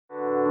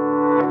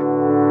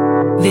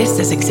This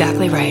is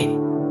exactly right.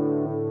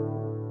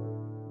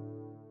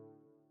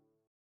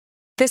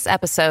 This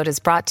episode is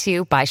brought to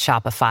you by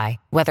Shopify.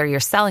 Whether you're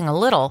selling a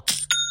little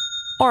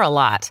or a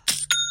lot,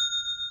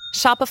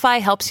 Shopify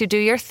helps you do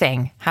your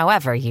thing,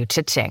 however you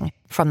cha-ching.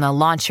 From the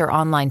launch your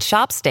online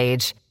shop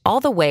stage, all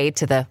the way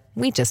to the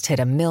we just hit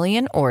 1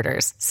 million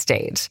orders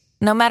stage.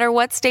 No matter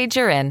what stage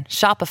you're in,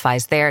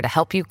 Shopify's there to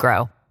help you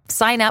grow.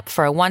 Sign up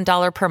for a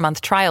 $1 per month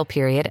trial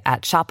period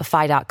at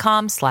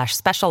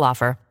shopify.com/special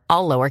offer,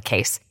 all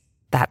lowercase.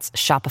 That's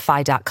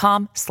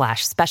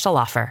shopify.com/special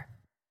offer.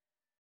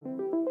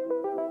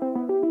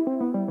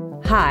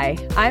 Hi,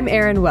 I'm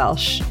Erin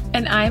Welsh.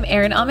 And I'm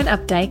Erin Alman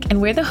Updike, and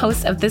we're the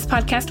hosts of This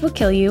Podcast Will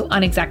Kill You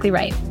on Exactly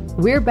Right.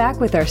 We're back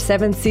with our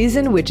 7th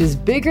season, which is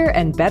bigger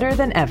and better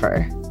than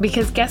ever.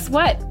 Because guess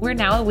what? We're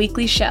now a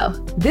weekly show.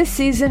 This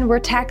season, we're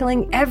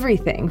tackling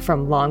everything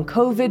from long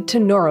COVID to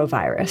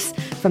norovirus,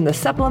 from the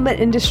supplement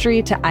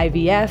industry to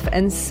IVF,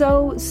 and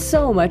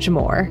so much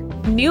more.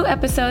 New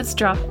episodes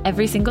drop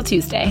every single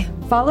Tuesday.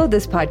 Follow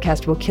This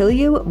Podcast Will Kill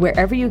You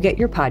wherever you get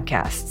your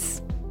podcasts.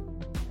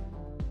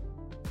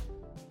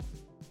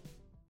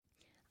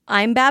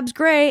 I'm Babs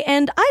Gray,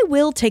 and I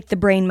will take the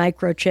brain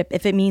microchip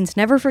if it means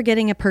never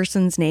forgetting a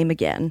person's name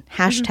again.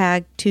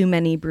 Hashtag too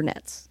many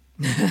brunettes.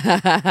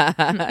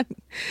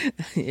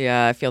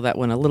 Yeah, I feel that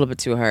one a little bit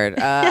too hard.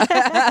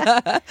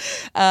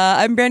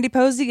 I'm Brandy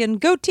Posey, and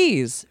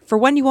goatees for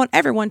when you want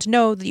everyone to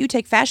know that you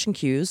take fashion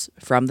cues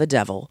from the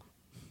devil.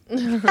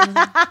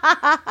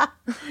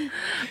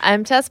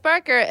 I'm Tess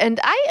Barker, and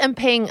I am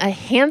paying a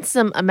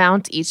handsome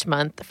amount each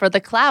month for the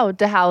cloud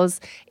to house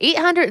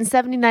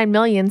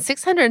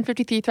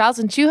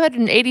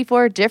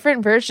 879,653,284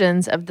 different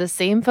versions of the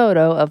same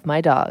photo of my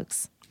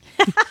dogs.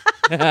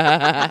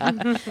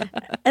 And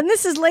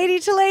this is Lady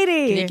to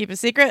Lady. Can you keep a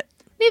secret?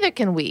 Neither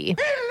can we.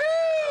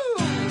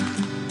 Hello!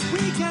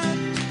 We got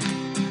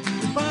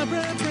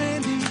Barbara,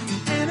 Brandy,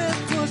 and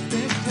of course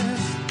Big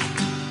Tess.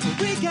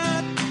 We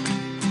got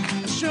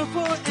a show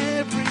for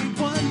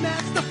everyone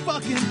that's the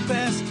fucking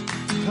best.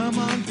 Come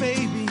on,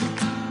 baby.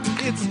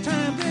 It's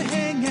time to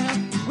hang out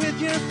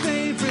with your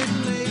favorite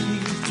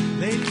ladies.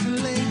 Ladies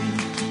and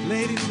ladies.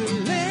 Ladies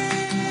and ladies.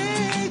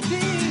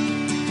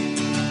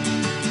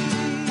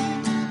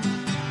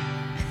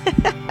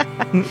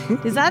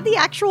 Is that the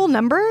actual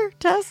number,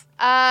 Tess?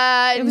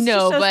 It was no,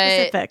 just so but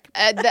specific.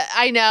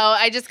 I know.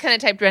 I just kind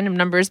of typed random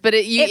numbers, but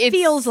it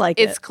feels like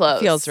it's it.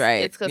 close. Feels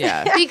right. It's close.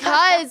 Yeah.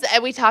 Because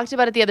we talked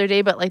about it the other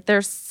day, but like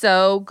they're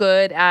so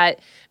good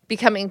at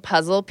becoming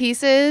puzzle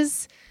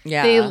pieces.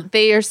 Yeah.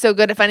 They are so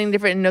good at finding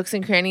different nooks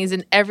and crannies,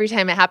 and every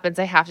time it happens,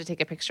 I have to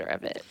take a picture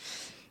of it.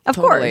 Of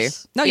Totally.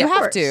 course. No, Yeah, you of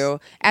have course. to.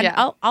 And Yeah.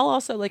 I'll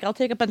also I'll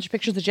take a bunch of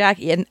pictures of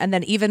Jackie, and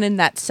then even in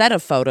that set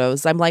of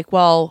photos, I'm like,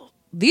 well,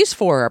 these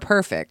 4 are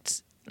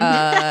perfect.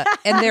 And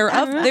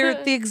they're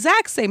the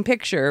exact same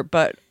picture,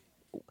 but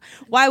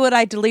why would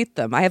I delete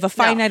them? I have a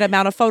finite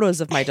amount of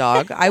photos of my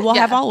dog. I will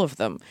have all of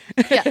them.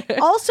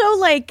 Also,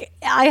 like,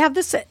 I have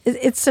this,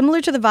 it's similar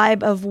to the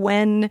vibe of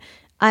when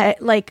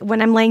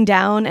when I'm laying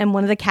down and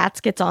one of the cats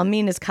gets on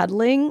me and is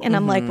cuddling, and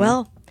I'm like,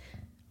 well,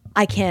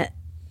 I can't.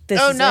 This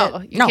Oh is no,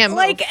 it. you can't move.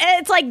 Like,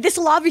 it's like, this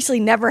will obviously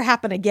never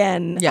happen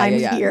again. I'm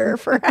here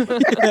forever.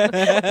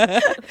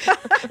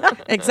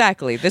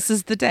 Exactly. This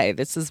is the day.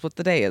 This is what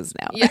the day is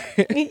now. Yeah.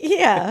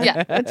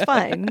 Yeah, it's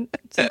fine.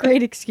 It's a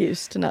great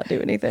excuse to not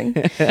do anything.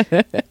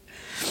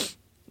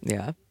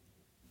 Yeah.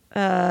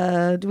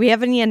 Do we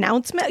have any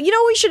announcement? You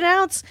know, we should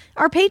announce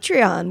our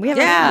Patreon. We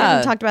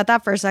haven't talked about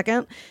that for a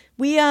second.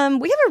 We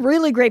have a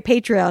really great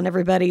Patreon,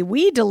 everybody.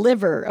 We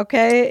deliver,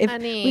 okay?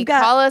 Honey,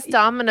 call us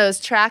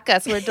Domino's, track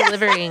us. We're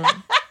delivering.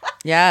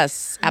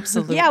 Yes,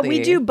 absolutely. Yeah,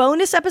 we do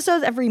bonus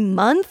episodes every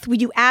month. We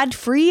do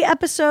ad-free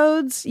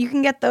episodes. You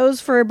can get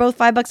those for both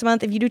 $5 a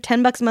month. If you do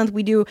 $10 a month,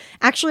 we do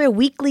actually a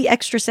weekly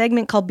extra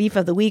segment called Beef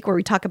of the Week, where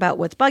we talk about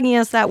what's bugging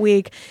us that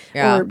week,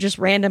 or just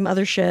random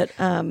other shit.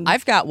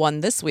 I've got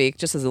one this week,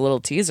 just as a little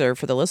teaser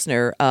for the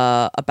listener,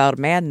 about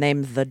a man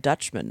named the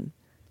Dutchman.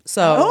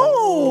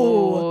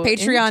 So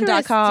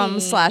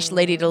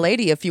patreon.com/lady to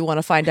lady if you want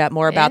to find out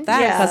more about that,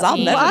 because I'll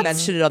never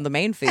mention it on the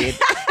main feed.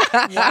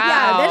 Wow.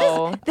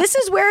 Yeah, this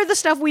is where the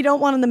stuff we don't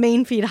want on the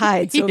main feed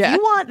hides. So if you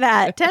want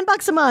that,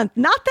 $10 a month,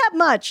 not that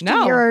much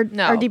to hear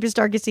our deepest,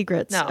 darkest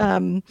secrets.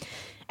 No.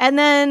 And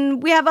then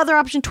we have other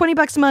option,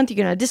 $20 a month. You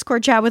can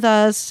Discord chat with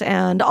us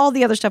and all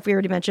the other stuff we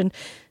already mentioned.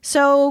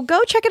 So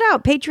go check it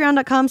out.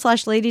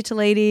 Patreon.com/lady to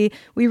lady.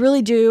 We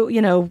really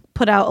do,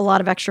 put out a lot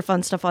of extra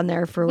fun stuff on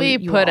there for We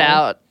you put all.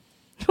 out.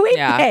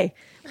 Hey,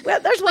 well,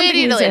 there's one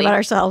thing to say about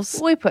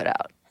ourselves. We put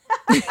out.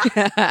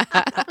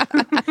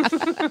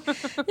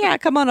 Yeah,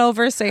 come on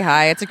over, say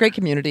hi. It's a great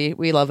community.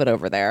 We love it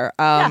over there.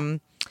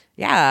 And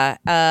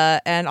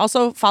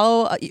also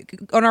follow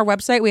on our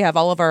website. We have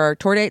all of our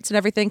tour dates and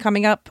everything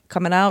coming out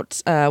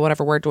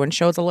whenever we're doing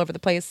shows all over the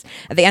place.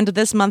 At the end of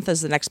this month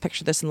is the next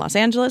Picture This in Los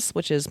Angeles,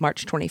 which is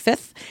March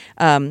 25th,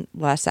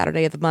 last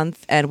Saturday of the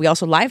month. And we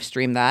also live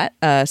stream that.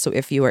 So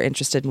if you are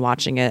interested in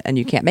watching it and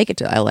you can't make it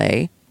to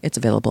LA, it's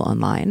available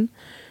online.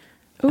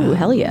 Ooh,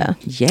 hell yeah.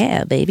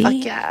 Yeah, baby.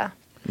 Fuck yeah.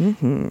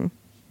 Mm-hmm.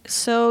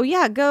 So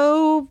yeah,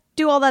 go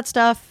do all that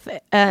stuff.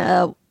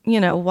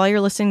 While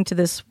you're listening to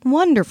this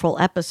wonderful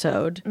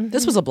episode.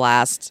 This was a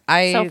blast.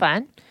 So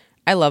fun.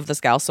 I love this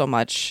gal so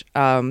much.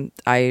 I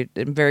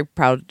am very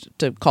proud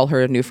to call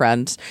her a new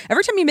friend.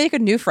 Every time you make a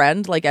new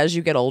friend, like as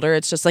you get older,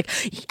 it's just like,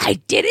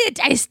 I did it.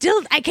 I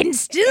can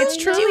still It's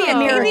truly a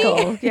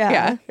miracle.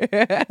 Yeah.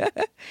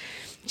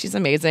 She's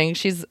amazing.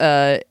 She's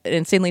an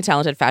insanely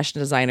talented fashion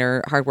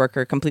designer, hard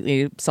worker,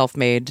 completely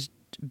self-made,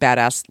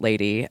 badass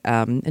lady.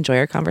 Enjoy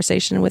our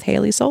conversation with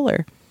Haley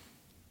Solar.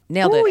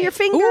 Nailed it. Ooh, your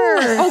finger.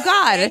 Oh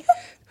God.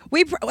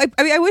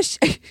 I wish.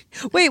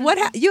 Wait,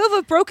 what? You have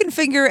a broken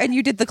finger and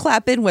you did the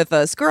clap in with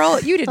us,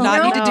 girl. You did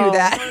not need to do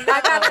that.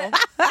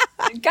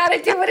 I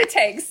gotta do what it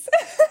takes.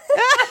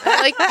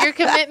 Like your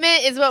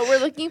commitment is what we're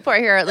looking for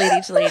here at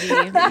Lady to Lady.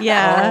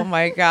 Yeah. Oh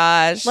my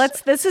gosh.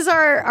 This is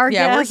our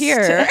Yeah, guest. we're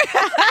here.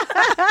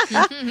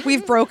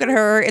 We've broken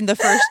her in the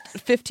first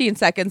 15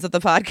 seconds of the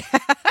podcast.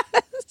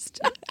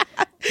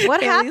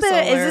 What Haley happened?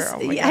 Solar. Is this Oh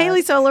my God.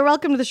 Haley Solar?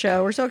 Welcome to the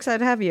show. We're so excited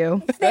to have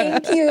you.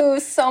 Thank you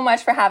so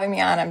much for having me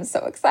on. I'm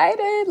so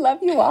excited. Love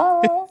you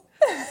all.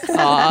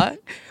 Aw.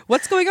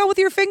 What's going on with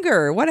your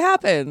finger? What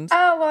happened?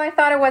 Oh, well, I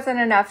thought it wasn't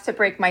enough to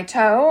break my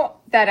toe,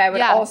 that I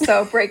would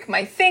also break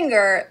my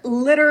finger.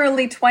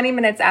 Literally 20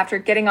 minutes after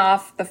getting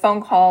off the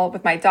phone call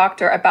with my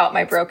doctor about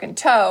my broken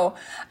toe,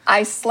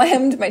 I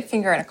slammed my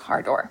finger in a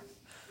car door.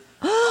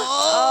 The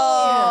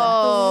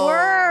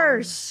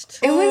worst.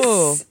 It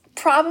was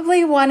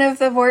probably one of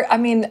the worst. I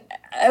mean,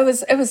 it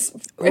was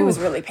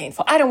really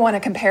painful. I don't want to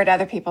compare to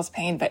other people's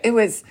pain, but it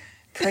was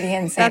pretty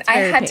insane. That's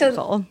very I had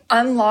painful. to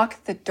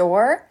unlock the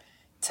door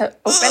to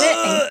open it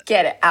and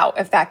get it out,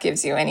 if that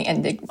gives you any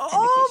indication.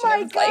 Oh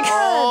my God.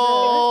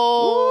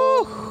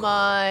 Oh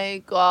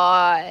my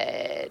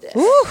God.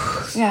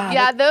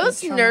 Yeah,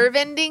 those nerve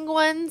ending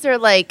ones are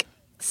like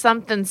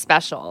something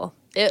special.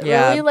 It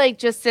really like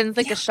just sends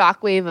like a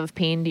shockwave of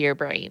pain to your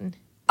brain.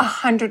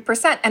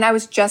 100%. And I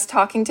was just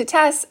talking to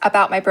Tess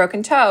about my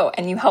broken toe,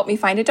 and you helped me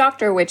find a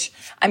doctor, which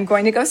I'm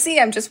going to go see.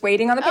 I'm just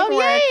waiting on the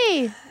paperwork. Oh,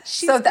 yay.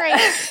 She's So great.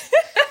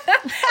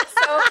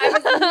 So I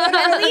was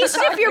At least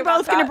if you're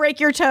both going to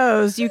break your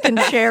toes, you can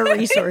share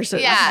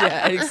resources. Yeah.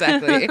 Yeah,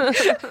 exactly.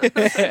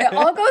 It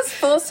all goes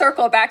full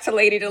circle back to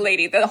Lady to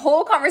Lady. The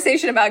whole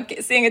conversation about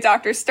seeing a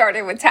doctor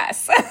started with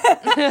Tess.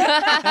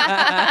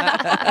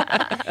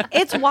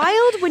 It's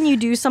wild when you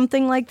do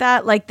something like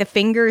that, like the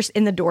fingers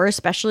in the door,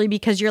 especially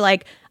because you're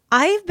like,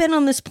 I've been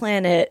on this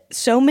planet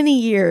so many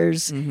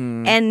years,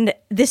 and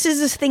this is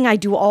this thing I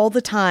do all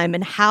the time.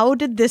 And how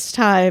did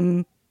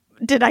I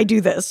do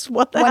this?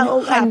 What the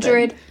hell happened?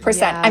 100%.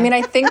 Yeah. I mean,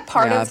 I think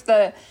part of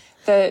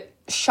the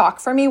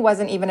shock for me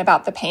wasn't even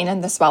about the pain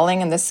and the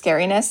swelling and the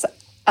scariness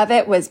of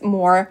it, was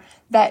more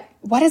that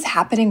what is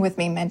happening with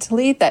me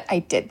mentally that I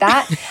did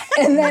that?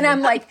 And then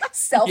I'm like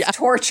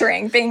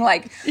self-torturing, being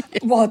like,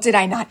 well, did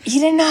I not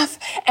eat enough?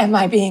 Am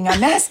I being a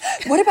mess?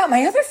 What about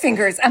my other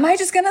fingers? Am I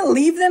just going to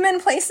leave them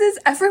in places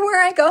everywhere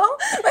I go?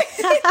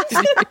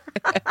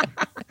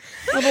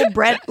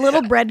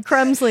 little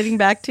breadcrumbs leading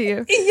back to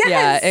you. Yes.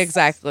 Yeah,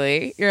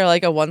 exactly. You're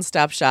like a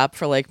one-stop shop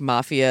for like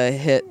mafia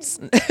hits,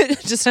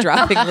 just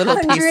dropping little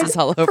pieces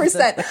all over.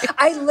 100%.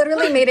 I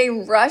literally made a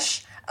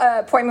rush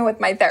appointment with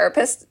my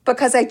therapist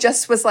because I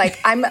just was like,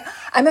 I'm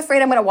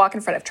afraid I'm going to walk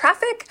in front of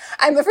traffic.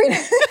 I'm afraid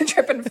to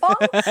trip and fall.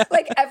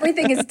 Like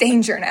everything is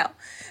danger now.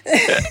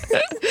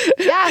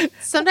 Yeah.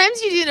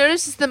 Sometimes you do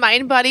notice just the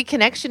mind-body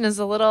connection is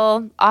a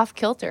little off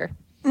kilter.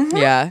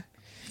 Yeah.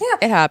 Yeah.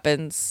 It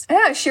happens.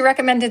 Yeah, she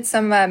recommended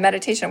some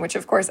meditation, which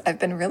of course I've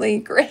been really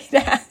great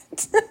at.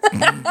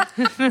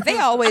 They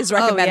always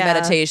recommend yeah.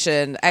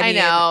 meditation. I mean,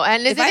 know.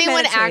 And is if I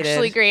anyone meditated-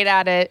 actually great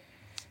at it?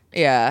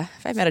 Yeah.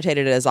 If I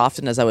meditated as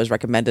often as I was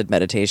recommended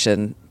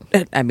meditation,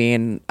 I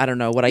mean, I don't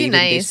know, would I Be even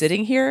be nice.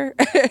 sitting here?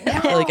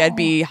 Like I'd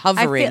be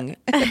hovering.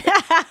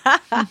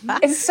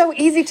 It's so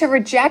easy to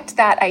reject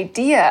that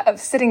idea of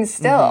sitting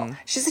still.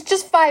 She said,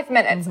 just 5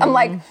 minutes. I'm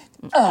like,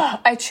 ugh.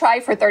 I try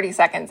for 30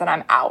 seconds and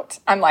I'm out.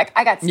 I'm like,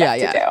 I got stuff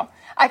to do.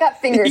 I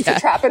got fingers to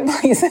trap in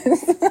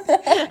places.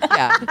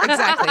 Yeah,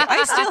 exactly.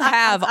 I still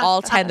have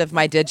all 10 of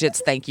my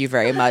digits. Thank you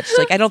very much.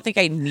 Like, I don't think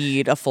I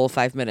need a full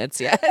 5 minutes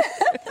yet.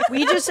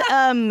 We just,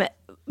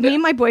 me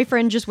and my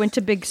boyfriend just went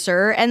to Big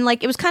Sur, and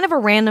like it was kind of a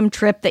random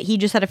trip that he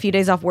just had a few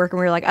days off work, and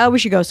we were like, oh, we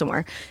should go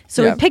somewhere.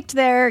 So we picked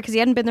there because he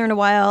hadn't been there in a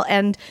while,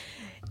 and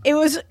it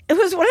was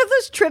one of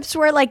those trips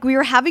where like we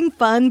were having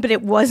fun, but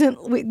it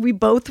wasn't. We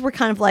both were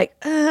kind of like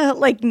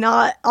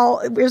not all.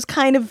 It was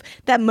kind of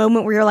that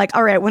moment where you're like,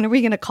 all right, when are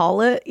we gonna call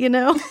it? You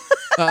know.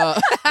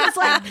 It's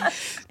like,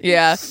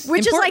 Yeah.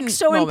 which is like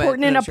so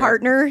important in a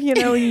partner, you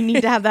know, you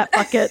need to have that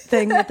bucket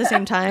thing at the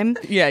same time.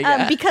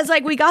 Yeah. Because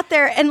like we got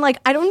there and like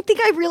I don't think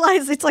I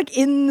realized it's like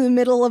in the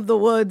middle of the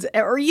woods,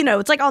 or you know,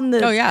 it's like on the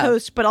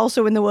coast but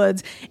also in the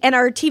woods, and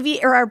our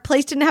TV or our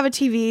place didn't have a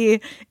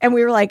TV, and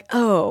we were like,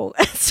 oh.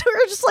 So we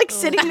were just just like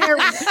sitting there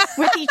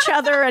with each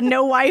other and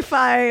no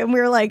Wi-Fi, and we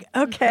were like,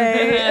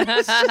 okay.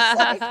 It's just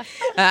like,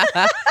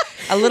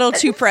 a little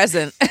too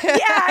present.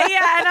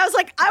 yeah. And I was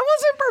like, I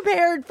wasn't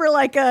prepared for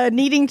like a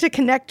needing to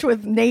connect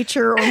with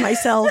nature or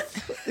myself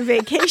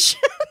vacation.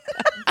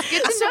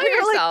 Get to know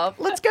yourself.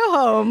 Like, let's go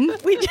home.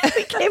 We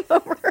came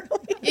home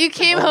early. You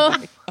came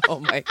home. Oh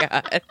my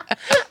God.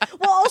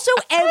 Well, also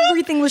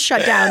everything was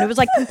shut down. It was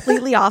like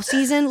completely off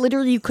season.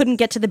 Literally, you couldn't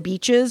get to the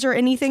beaches or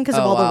anything because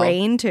of all the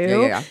rain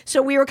too. Yeah.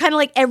 So we were kind of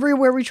like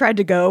everywhere we tried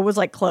to go was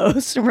like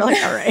closed, and we're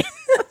like, all right,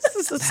 this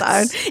is a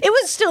sign. It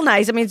was still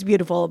nice. I mean, it's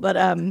beautiful, but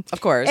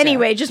of course.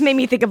 Anyway, it just made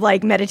me think of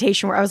like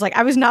meditation, where I was like,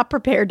 I was not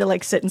prepared to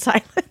like sit in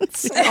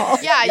silence at all.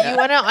 Yeah, you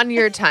went out on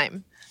your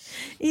time.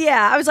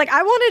 Yeah, I was like,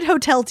 I wanted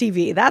hotel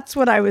TV. That's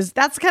what I was.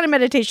 That's the kind of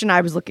meditation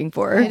I was looking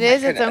for. It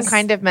is its own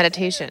kind of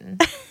meditation.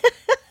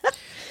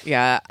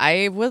 Yeah,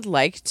 I would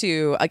like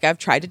to, like, I've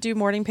tried to do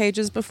morning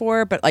pages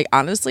before, but like,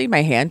 honestly,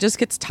 my hand just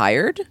gets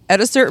tired at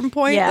a certain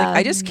point. Yeah. Like,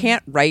 I just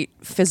can't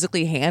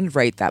physically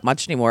handwrite that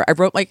much anymore. I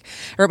wrote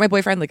my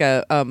boyfriend like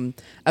a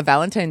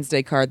Valentine's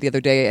Day card the other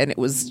day, and it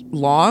was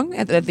long.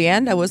 And at the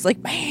end, I was like,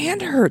 my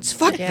hand hurts.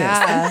 Fuck this.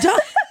 I'm done.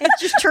 It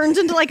just turns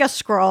into like a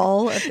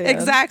scroll. At the end.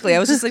 Exactly. I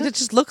was just like, it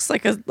just looks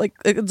like a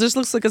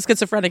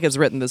schizophrenic has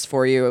written this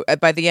for you.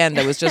 By the end,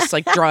 I was just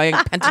like drawing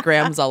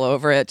pentagrams all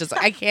over it. Just,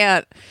 I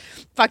can't.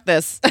 Fuck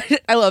this.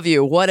 I love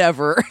you.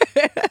 Whatever.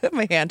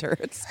 My hand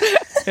hurts.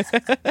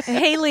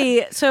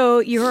 Haley, so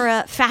you're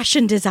a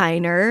fashion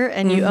designer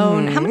and you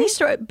own, how many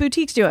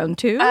boutiques do you own?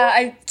 2? I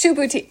have 2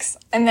 boutiques,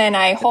 and then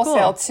I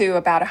wholesale to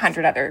about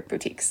 100 other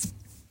boutiques.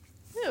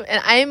 Ooh, and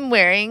I'm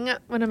wearing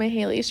one of my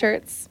Haley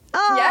shirts.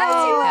 Oh, Yes,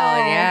 you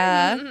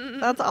yeah.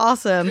 That's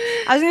awesome.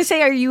 I was going to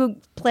say, are you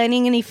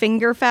planning any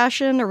finger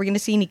fashion? Are we going to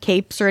see any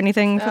capes or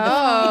anything for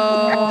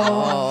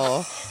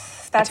Oh.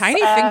 That's, a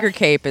tiny finger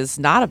cape is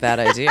not a bad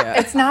idea.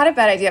 It's not a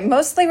bad idea.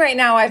 Mostly right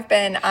now I've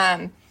been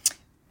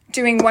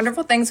doing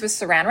wonderful things with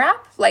saran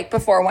wrap, like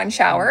before one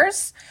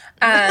showers,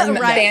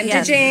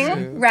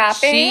 bandaging,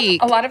 wrapping,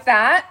 Chic. a lot of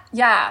that.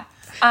 Yeah.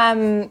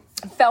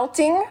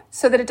 Felting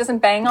so that it doesn't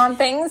bang on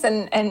things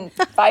and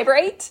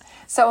vibrate.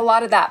 So a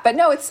lot of that. But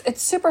no,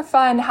 it's super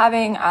fun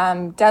having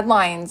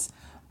deadlines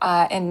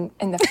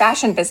in the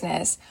fashion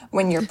business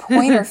when your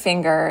pointer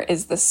finger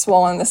is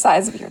swollen the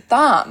size of your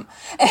thumb.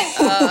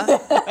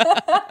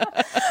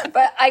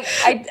 But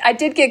I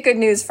did get good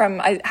news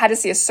I had to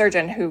see a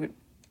surgeon who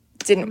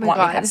didn't want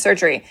me to have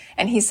surgery,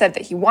 and he said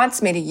that he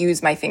wants me to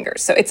use my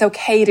fingers, so it's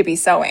okay to be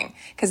sewing,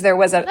 because there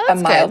was a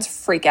mild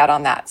freak out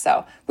on that.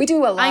 So we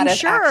do a lot I'm of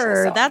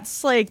sure sewing.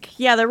 that's like,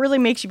 yeah, that really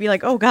makes you be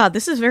like, oh God,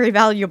 this is very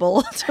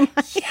valuable to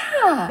my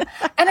Yeah.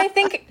 And I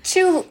think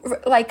too,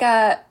 like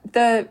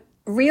the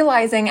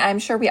realizing, I'm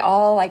sure we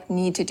all like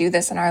need to do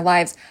this in our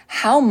lives,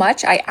 how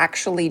much I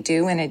actually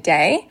do in a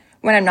day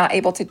when I'm not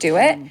able to do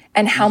it,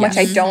 and how much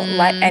I don't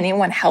let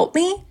anyone help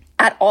me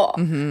at all.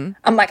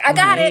 I'm like, I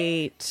got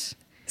it.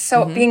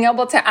 So being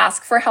able to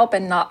ask for help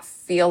and not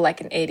feel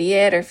like an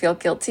idiot or feel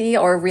guilty,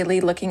 or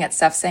really looking at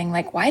stuff saying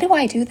like, why do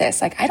I do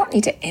this? Like, I don't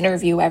need to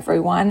interview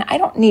everyone. I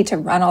don't need to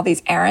run all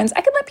these errands.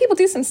 I could let people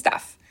do some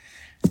stuff.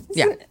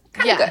 Kind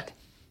of good,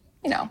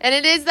 you know. And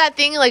it is that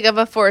thing like of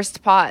a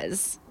forced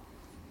pause.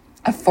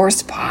 A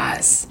forced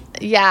pause.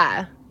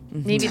 Yeah.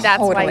 Maybe that's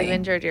why Totally. you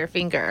injured your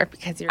finger,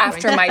 because you're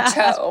After my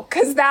toe,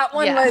 because that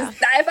one was,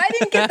 if I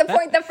didn't get the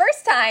point the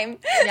first time.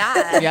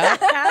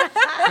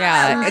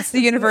 Yeah, it's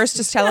the universe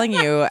just telling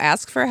you,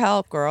 ask for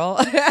help, girl.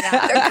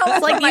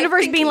 It's like the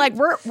universe being like,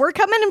 we're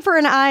coming in for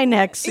an eye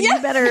next, so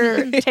you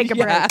better take a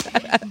break.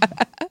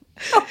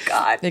 Oh,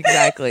 God.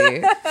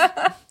 Exactly.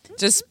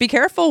 Just be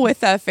careful with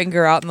that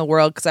finger out in the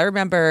world, because I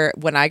remember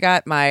when I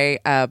got my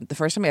the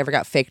first time I ever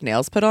got fake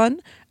nails put on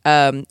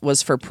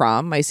was for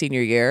prom my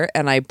senior year,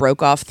 and I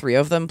broke off 3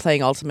 of them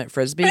playing ultimate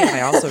frisbee, and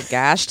I also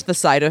gashed the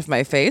side of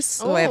my face,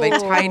 so I have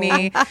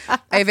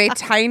a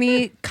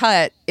tiny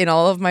cut in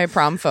all of my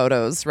prom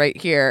photos right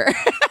here.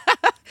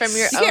 From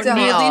your You own can't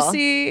nail. really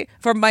see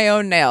from my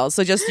own nail.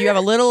 So just you got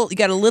a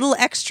little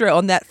extra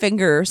on that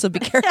finger. So be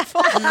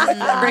careful.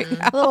 Right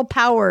now. A little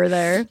power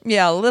there.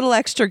 Yeah, a little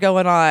extra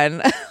going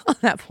on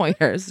that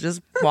pointer. So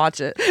just watch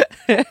it.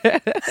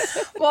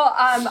 Well,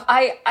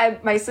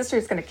 my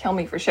sister's going to kill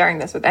me for sharing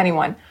this with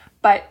anyone.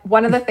 But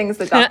one of the things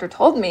the doctor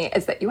told me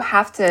is that you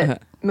have to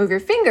move your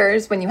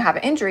fingers when you have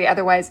an injury.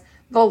 Otherwise,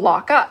 they'll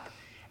lock up.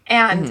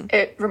 And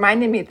it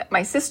reminded me that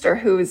my sister,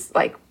 who's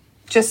like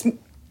just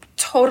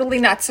totally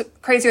nuts,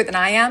 crazier than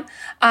I am,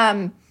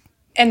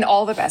 in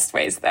all the best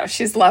ways, though.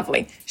 She's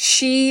lovely.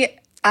 She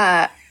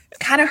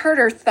kind of hurt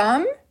her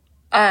thumb,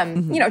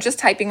 just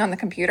typing on the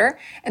computer.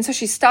 And so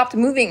she stopped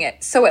moving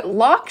it. So it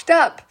locked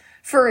up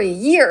for a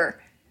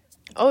year.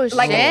 Oh, shit.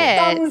 Like a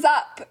thumbs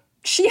up.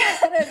 She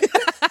had a...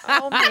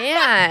 Oh,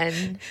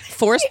 man.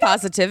 Forced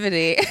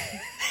positivity.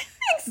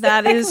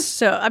 That is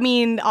so, I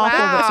mean, awful,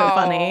 but so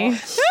funny.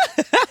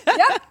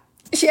 Yep.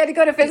 she had to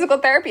go to physical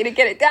therapy to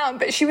get it down,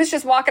 but she was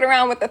just walking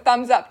around with the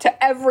thumbs up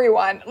to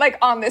everyone, like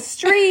on the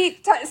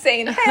street,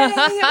 saying, hey.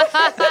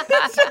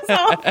 It's just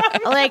so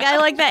like, I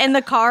like that in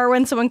the car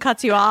when someone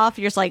cuts you off,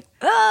 you're just like,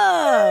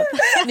 oh.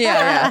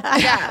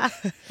 Yeah.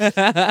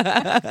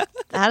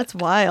 That's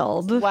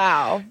wild.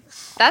 Wow.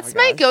 That's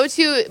my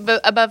go-to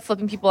above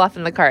flipping people off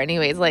in the car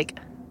anyways. Like,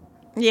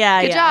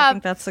 Yeah, Good yeah. job. I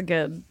think that's a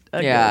good.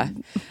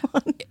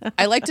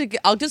 I like to.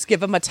 I'll just give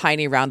them a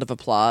tiny round of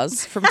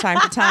applause from time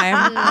to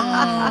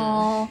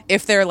time.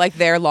 If they're like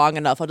there long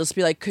enough, I'll just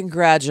be like,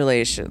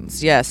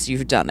 "Congratulations! Yes,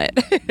 you've done it."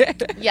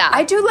 yeah.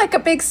 I do like a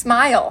big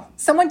smile.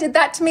 Someone did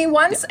that to me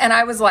once, and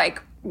I was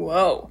like,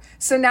 whoa.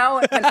 So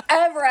now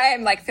whenever I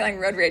am like feeling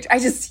road rage, I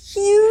just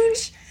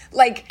huge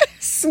like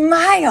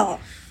smile.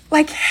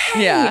 Like,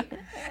 hey. Yeah.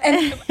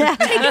 And take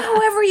it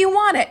however you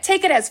want it.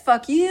 Take it as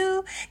fuck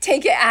you.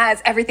 Take it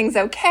as everything's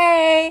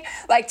okay.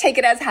 Like, take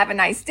it as have a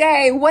nice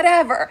day,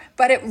 whatever.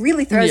 But it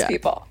really throws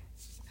people.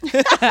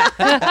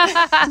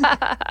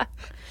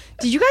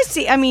 Did you guys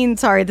see? I mean,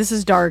 sorry, this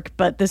is dark,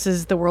 but this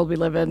is the world we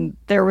live in.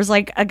 There was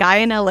like a guy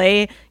in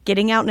LA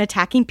getting out and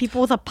attacking people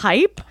with a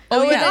pipe.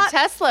 Oh, yeah. In a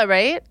Tesla,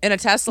 right? In a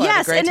Tesla,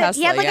 Yes, a gray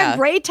Tesla. He had like a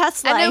gray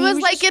Tesla. And it was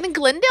like in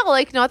Glendale,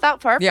 like not that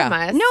far from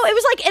us. No, it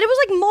was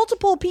like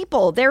multiple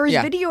people. There was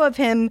video of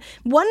him.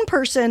 One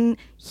person,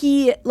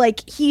 he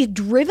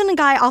driven a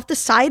guy off the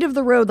side of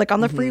the road, like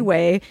on the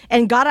freeway,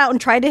 and got out and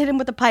tried to hit him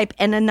with a pipe.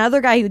 And another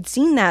guy who'd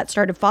seen that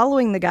started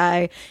following the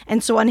guy.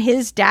 And so on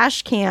his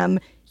dash cam,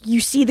 you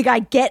see the guy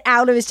get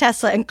out of his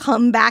Tesla and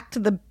come back to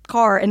the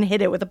car and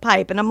hit it with a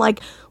pipe. And I'm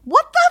like,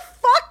 what the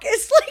fuck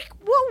is like,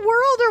 what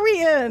world are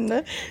we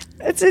in?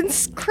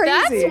 It's crazy.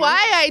 That's why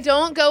I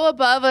don't go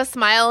above a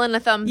smile and a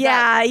thumbs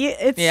up.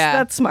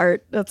 That's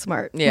smart. That's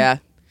smart. Yeah.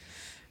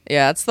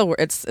 Yeah, it's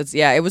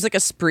it was like a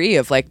spree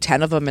of like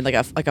 10 of them in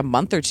like a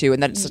month or two,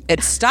 and then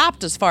it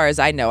stopped as far as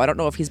I know. I don't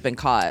know if he's been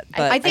caught,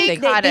 but I think they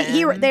caught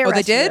him. They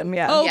they did? him,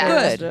 yeah. Oh, They good.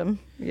 arrested him.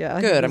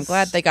 Yeah, Good. I'm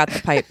glad they got the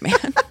pipe, man.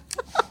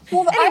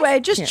 Well, anyway,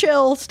 just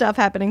chill stuff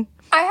happening.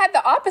 I had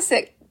the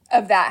opposite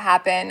of that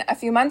happen a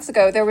few months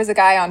ago. There was a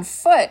guy on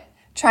foot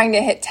trying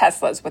to hit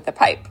Teslas with the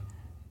pipe.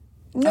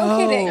 No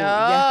kidding.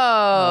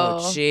 Oh,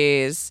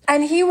 jeez.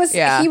 And he was, he,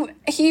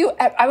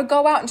 I would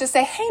go out and just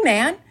say, hey,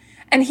 man.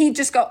 And he'd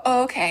just go,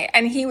 oh, okay.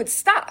 And he would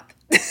stop.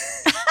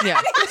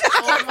 Yeah.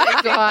 Oh,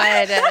 my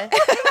God.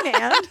 Hey,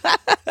 man.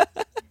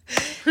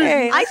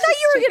 Hey, I thought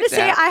you were going to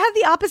say I had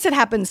the opposite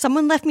happen.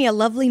 Someone left me a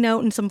lovely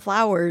note and some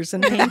flowers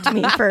and thanked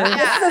me for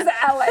This is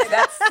LA.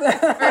 That's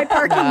my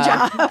parking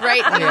job.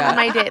 Right on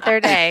my their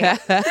day.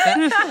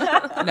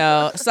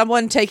 No,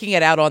 someone taking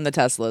it out on the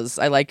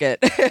Teslas. I like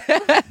it.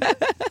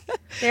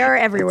 They are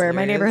everywhere.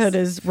 My neighborhood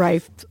is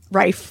rife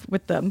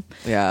with them.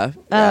 Yeah,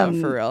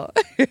 for real.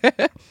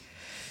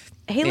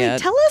 Haley,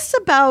 tell us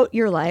about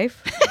your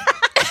life.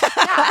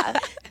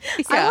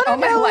 I want to know,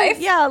 my life.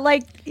 Yeah,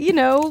 like, you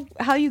know,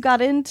 how you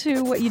got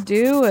into what you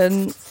do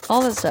and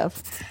all that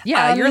stuff.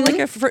 Yeah, you're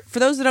like for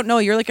those that don't know,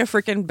 you're like a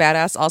freaking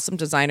badass, awesome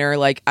designer.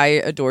 Like, I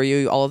adore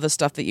you. All of the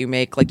stuff that you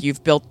make, like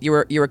you've built,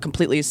 you're a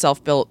completely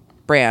self-built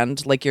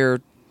brand. Like,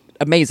 you're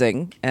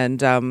amazing.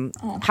 And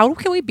how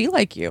can we be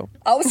like you?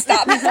 Oh,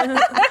 stop.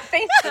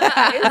 Thank you,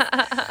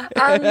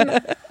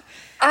 guys.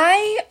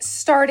 I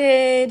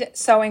started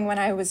sewing when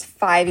I was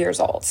 5 years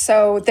old.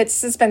 So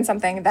this has been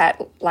something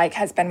that like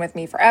has been with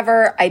me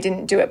forever. I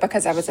didn't do it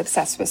because I was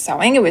obsessed with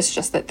sewing. It was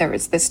just that there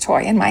was this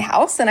toy in my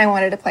house and I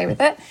wanted to play with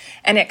it.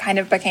 And it kind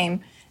of became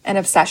an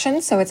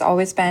obsession. So it's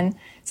always been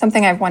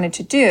something I've wanted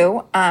to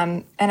do.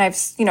 And I've,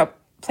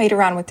 played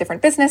around with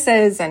different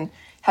businesses and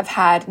have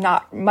had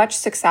not much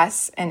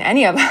success in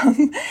any of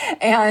them.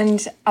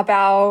 And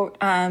about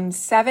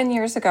 7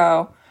 years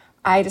ago,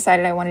 I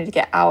decided I wanted to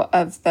get out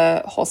of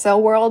the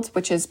wholesale world,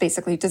 which is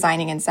basically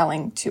designing and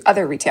selling to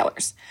other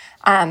retailers.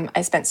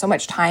 I spent so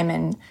much time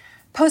in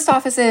post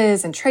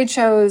offices and trade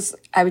shows.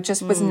 I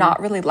just was not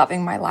really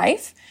loving my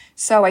life.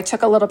 So I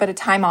took a little bit of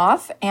time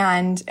off,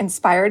 and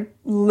inspired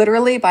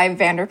literally by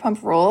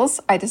Vanderpump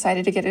Rules, I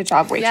decided to get a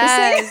job waitressing.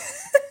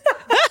 Yes.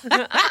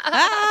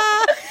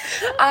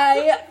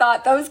 I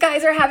thought those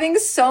guys are having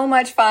so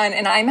much fun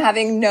and I'm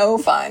having no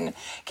fun.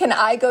 Can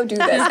I go do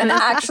this and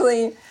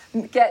actually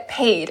get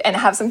paid and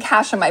have some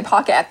cash in my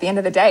pocket at the end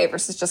of the day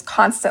versus just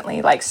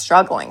constantly like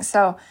struggling?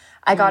 So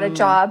I got a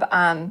job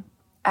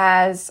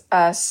as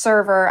a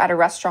server at a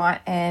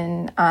restaurant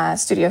in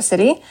Studio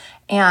City,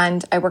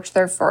 and I worked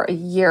there for a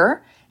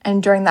year.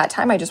 And during that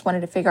time, I just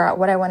wanted to figure out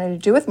what I wanted to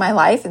do with my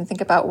life and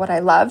think about what I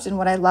loved. And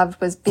what I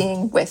loved was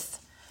being with,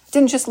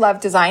 didn't just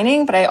love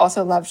designing, but I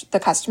also loved the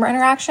customer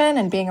interaction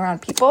and being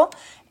around people.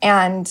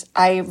 And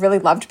I really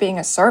loved being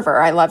a server.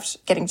 I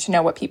loved getting to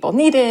know what people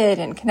needed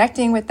and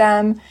connecting with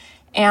them.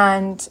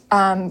 And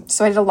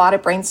so I did a lot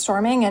of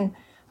brainstorming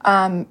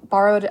and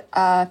borrowed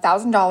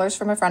 $1,000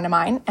 from a friend of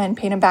mine and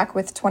paid him back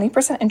with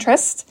 20%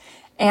 interest,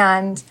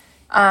 and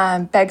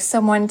begged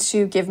someone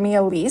to give me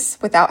a lease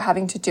without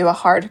having to do a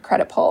hard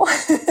credit pull,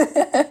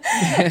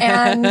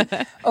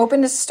 and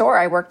opened a store.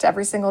 I worked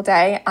every single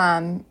day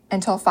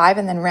until 5,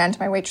 and then ran to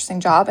my waitressing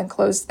job and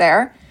closed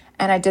there.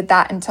 And I did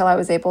that until I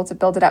was able to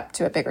build it up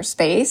to a bigger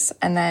space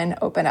and then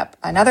open up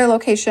another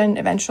location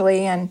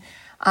eventually and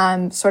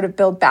sort of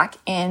build back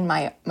in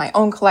my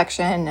own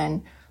collection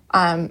and,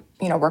 I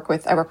work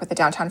with the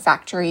Downtown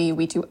Factory.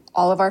 We do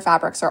all of our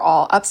fabrics are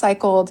all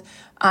upcycled.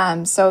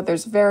 So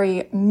there's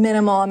very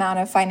minimal amount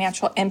of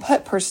financial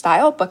input per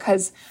style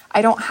because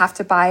I don't have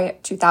to buy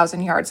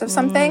 2,000 yards of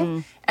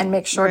something and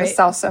make sure to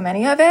sell so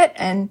many of it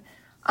and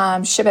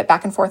ship it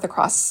back and forth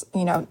across,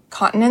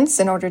 continents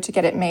in order to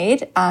get it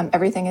made.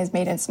 Everything is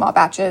made in small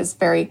batches,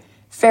 very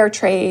fair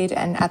trade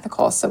and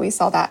ethical. So we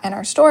sell that in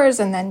our stores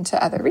and then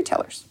to other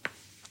retailers.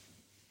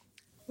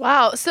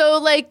 Wow.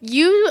 So I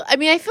feel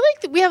like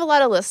we have a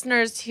lot of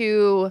listeners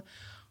who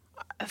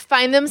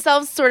find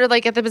themselves sort of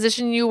like at the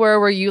position you were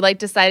where you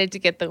decided to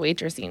get the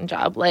waitressing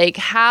job.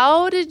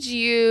 How did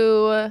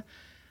you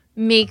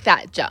make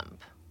that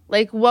jump?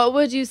 What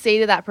would you say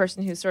to that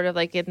person who's sort of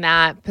in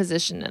that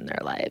position in their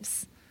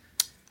lives?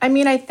 I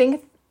mean, I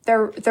think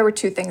there were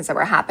two things that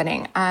were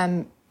happening.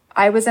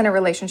 I was in a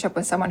relationship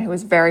with someone who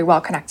was very well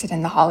connected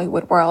in the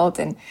Hollywood world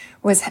and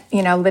was,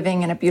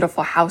 living in a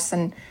beautiful house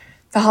in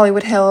the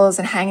Hollywood Hills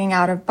and hanging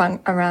out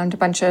around a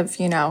bunch of,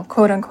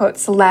 quote unquote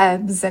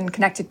celebs and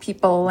connected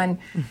people. And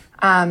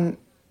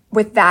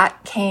with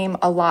that came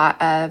a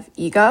lot of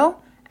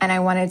ego. And I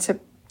wanted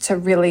to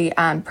really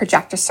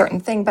project a certain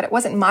thing, but it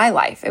wasn't my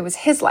life. It was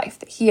his life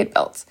that he had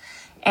built.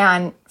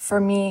 And for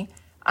me,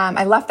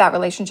 I left that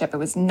relationship. It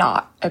was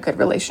not a good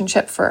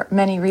relationship for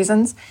many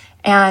reasons.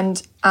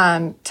 And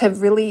to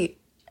really,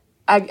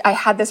 I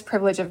had this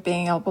privilege of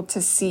being able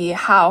to see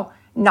how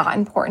not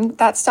important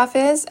that stuff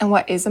is. And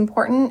what is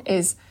important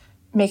is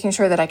making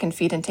sure that I can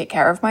feed and take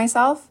care of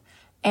myself.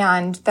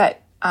 And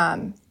that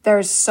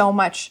there's so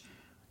much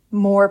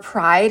more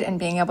pride in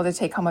being able to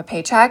take home a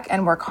paycheck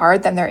and work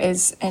hard than there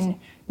is in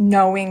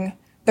knowing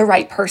the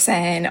right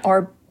person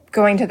or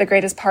going to the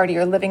greatest party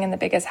or living in the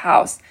biggest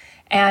house.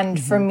 And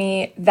for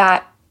me,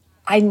 that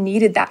I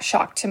needed that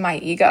shock to my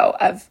ego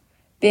of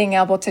being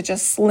able to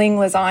just sling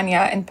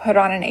lasagna and put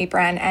on an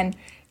apron and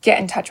get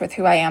in touch with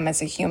who I am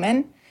as a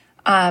human.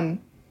 That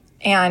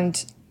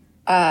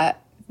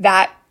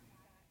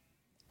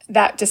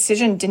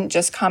decision didn't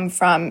just come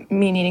from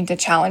me needing to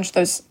challenge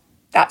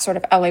that sort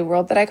of LA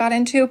world that I got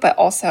into, but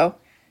also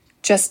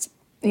just,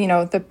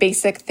 the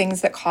basic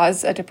things that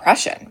cause a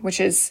depression, which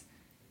is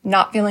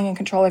not feeling in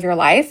control of your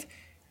life,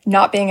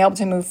 not being able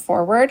to move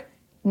forward,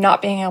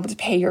 not being able to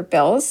pay your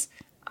bills.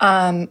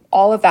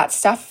 All of that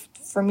stuff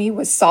for me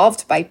was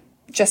solved by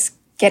just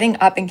getting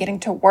up and getting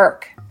to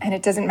work. And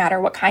it doesn't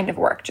matter what kind of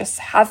work, just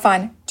have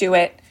fun, do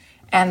it.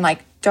 And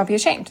don't be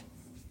ashamed.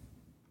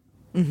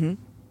 Mm-hmm.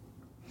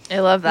 I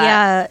love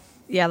that.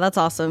 Yeah, that's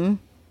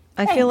awesome.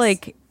 Thanks. I feel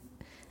like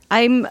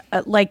I'm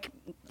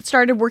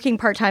started working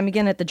part-time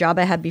again at the job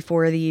I had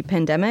before the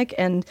pandemic.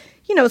 And,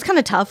 it's kind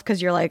of tough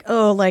because you're I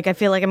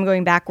feel like I'm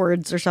going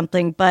backwards or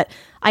something. But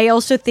I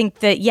also think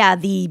that,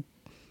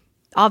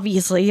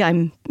 obviously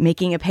I'm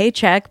making a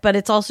paycheck, but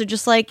it's also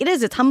just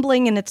it's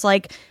humbling and it's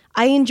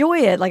I enjoy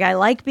it. I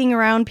like being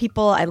around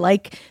people. I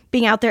like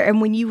being out there.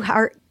 And when you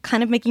are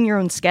kind of making your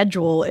own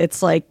schedule,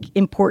 it's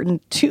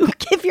important to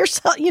give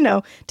yourself,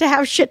 to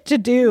have shit to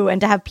do and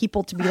to have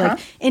people to be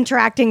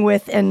interacting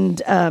with.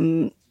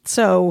 And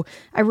so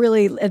I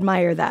really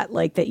admire that,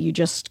 that you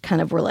just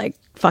kind of were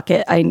fuck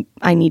it.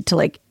 I need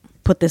to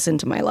put this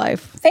into my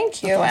life.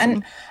 Thank you. Awesome.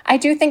 And I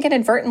do think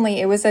inadvertently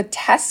it was a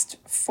test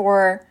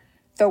for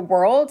the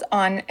world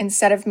on,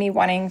 instead of me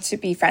wanting to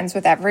be friends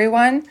with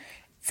everyone,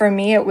 for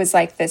me, it was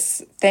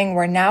this thing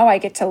where now I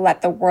get to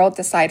let the world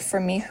decide for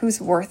me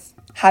who's worth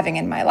having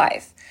in my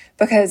life,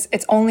 because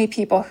it's only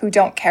people who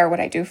don't care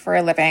what I do for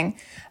a living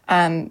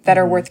that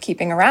are worth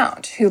keeping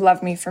around, who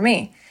love me for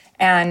me.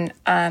 And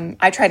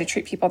I try to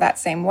treat people that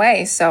same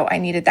way. So I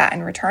needed that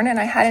in return. And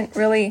I hadn't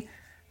really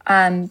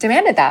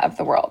demanded that of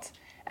the world.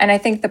 And I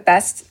think the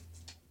best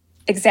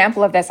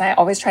example of this, and I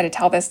always try to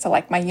tell this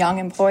to my young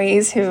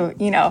employees who,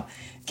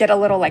 get a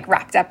little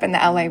wrapped up in the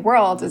LA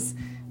world, is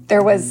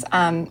there was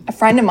a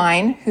friend of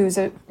mine who's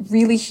a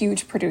really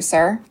huge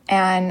producer,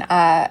 and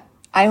I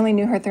only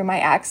knew her through my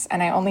ex,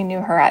 and I only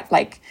knew her at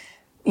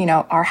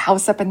our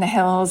house up in the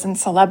hills and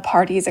celeb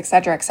parties, et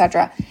cetera, et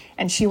cetera.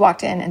 And she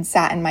walked in and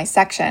sat in my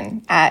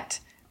section at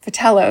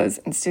Vitello's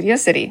in Studio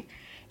City.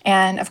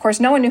 And of course,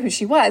 no one knew who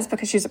she was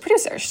because she's a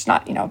producer. She's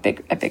not, a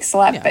big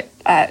celeb,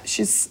 but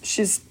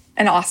she's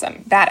an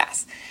awesome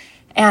badass.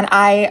 And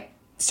I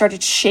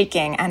started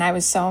shaking and I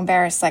was so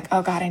embarrassed,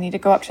 oh God, I need to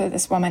go up to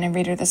this woman and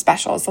read her the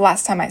specials. The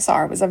last time I saw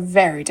her was a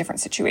very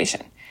different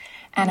situation.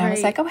 And I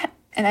was oh,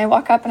 and I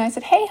walk up and I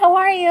said, hey, how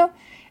are you?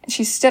 And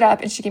she stood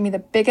up and she gave me the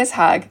biggest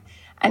hug.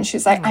 And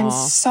she's like, I'm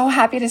so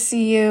happy to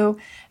see you.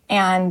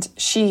 And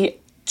she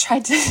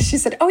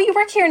said, oh, you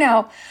work here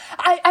now.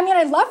 I mean,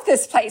 I love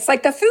this place.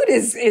 The food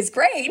is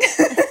great.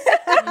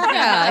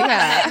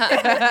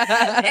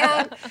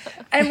 Yeah.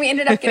 And we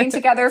ended up getting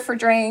together for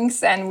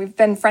drinks and we've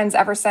been friends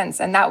ever since.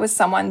 And that was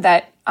someone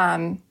that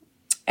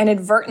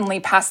inadvertently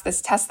passed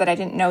this test that I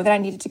didn't know that I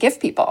needed to give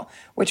people,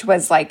 which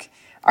was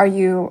are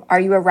you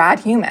a rad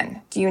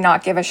human? Do you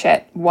not give a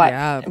shit what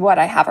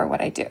I have or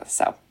what I do?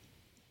 So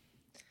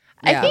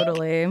I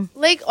think,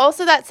 like,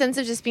 also that sense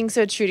of just being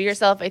so true to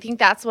yourself. I think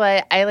that's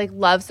what I like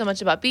love so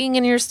much about being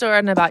in your store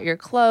and about your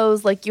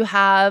clothes. Like, you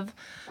have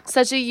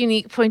such a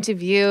unique point of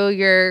view.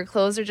 Your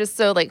clothes are just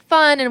so like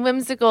fun and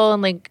whimsical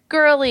and like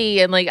girly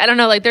and like I don't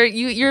know, like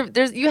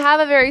you have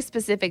a very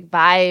specific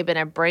vibe and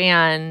a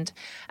brand.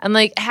 And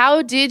like,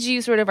 how did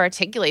you sort of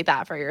articulate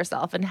that for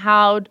yourself? And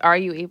how are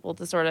you able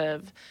to sort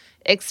of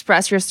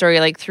express your story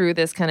like through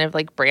this kind of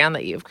like brand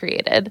that you've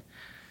created?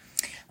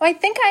 Well, I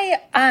think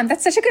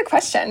that's such a good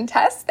question,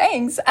 Tess.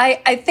 Thanks.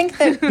 I think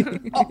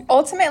that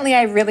ultimately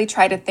I really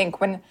try to think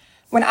when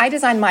I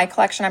design my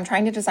collection, I'm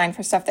trying to design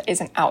for stuff that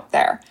isn't out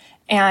there.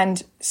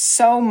 And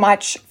so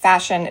much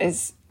fashion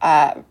is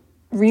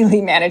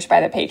really managed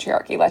by the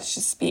patriarchy. Let's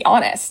just be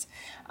honest.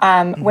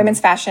 Women's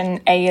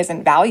fashion,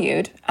 isn't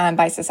valued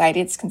by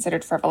society. It's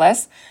considered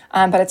frivolous,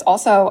 but it's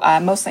also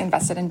mostly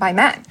invested in by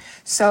men.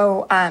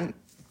 So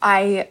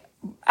I,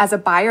 as a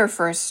buyer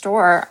for a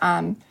store,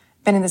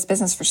 been in this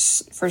business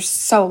for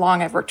so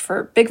long. I've worked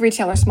for big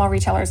retailers, small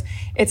retailers.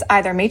 It's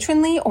either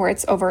matronly or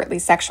it's overtly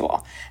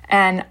sexual.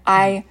 And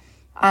I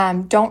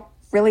don't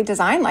really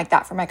design like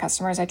that for my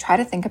customers. I try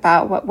to think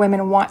about what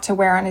women want to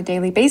wear on a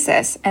daily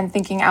basis and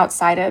thinking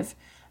outside of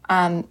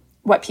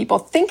what people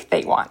think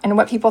they want. And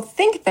what people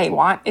think they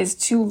want is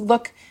to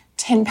look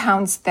 10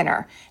 pounds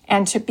thinner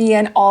and to be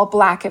in all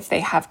black if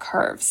they have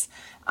curves.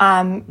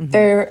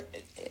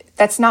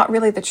 That's not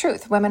really the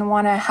truth. Women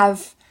want to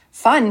have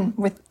fun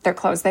with their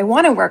clothes. They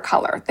want to wear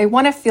color. They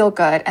want to feel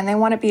good, and they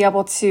want to be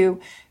able to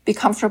be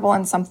comfortable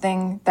in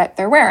something that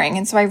they're wearing.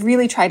 And so I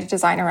really try to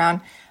design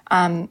around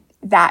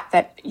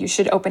that you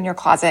should open your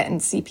closet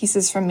and see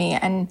pieces from me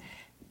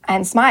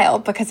and smile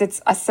because it's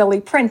a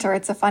silly print or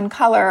it's a fun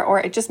color or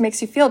it just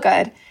makes you feel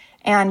good.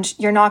 And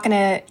you're not going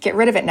to get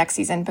rid of it next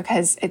season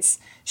because it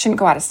shouldn't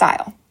go out of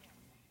style.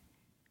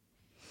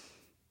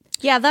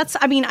 Yeah,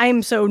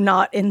 I'm so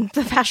not in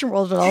the fashion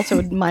world at all,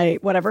 so my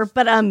whatever.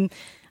 But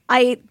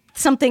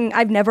something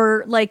I've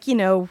never, like,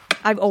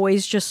 I've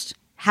always just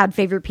had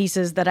favorite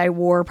pieces that I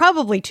wore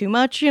probably too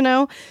much,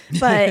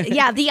 but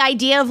yeah, the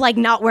idea of like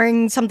not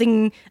wearing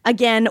something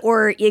again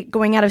or it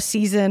going out of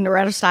season or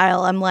out of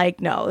style, I'm like,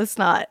 no, it's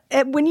not.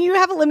 When you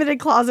have a limited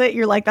closet,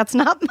 you're like, that's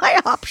not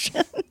my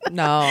option.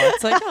 No,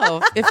 it's like,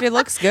 no, if it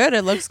looks good,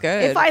 it looks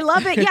good. If I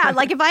love it, yeah.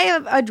 Like if I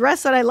have a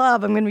dress that I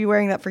love, I'm going to be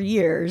wearing that for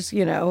years,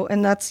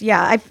 and that's,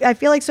 yeah, I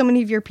feel like so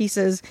many of your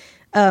pieces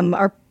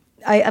are,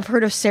 I've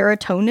heard of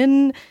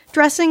serotonin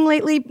dressing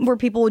lately where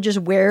people will just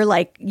wear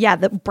like,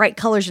 the bright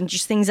colors and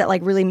just things that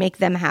like really make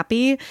them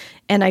happy.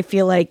 And I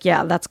feel like,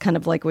 that's kind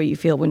of like what you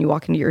feel when you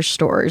walk into your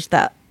stores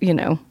that,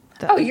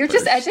 Oh, you're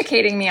just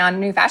educating me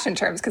on new fashion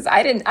terms because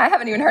I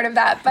haven't even heard of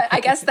that. But I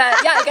guess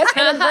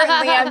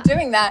inadvertently I'm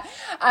doing that.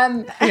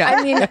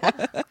 I mean,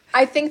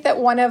 I think that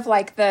one of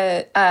like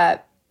the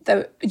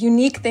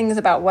unique things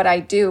about what I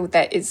do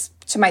that is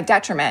to my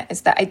detriment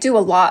is that I do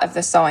a lot of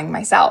the sewing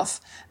myself.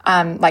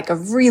 Like a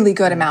really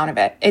good amount of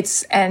it.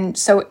 It's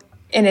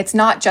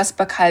not just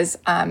because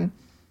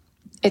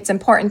it's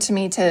important to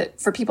me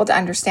for people to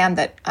understand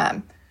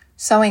that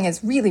sewing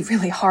is really,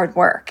 really hard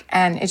work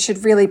and it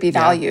should really be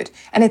valued.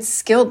 Yeah. And it's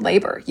skilled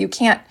labor. You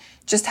can't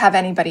just have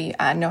anybody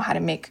know how to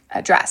make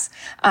a dress.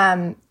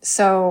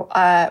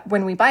 So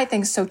when we buy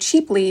things so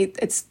cheaply,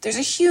 there's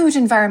a huge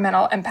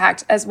environmental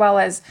impact as well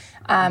as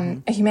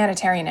a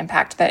humanitarian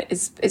impact that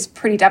is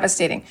pretty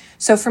devastating.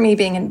 So for me,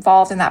 being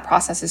involved in that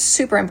process is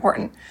super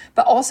important.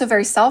 But also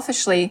very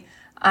selfishly,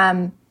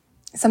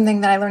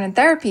 something that I learned in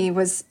therapy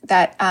was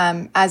that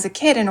as a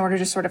kid, in order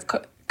to sort of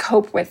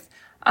cope with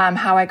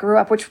how I grew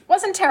up, which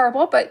wasn't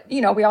terrible, but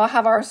we all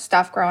have our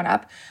stuff growing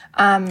up.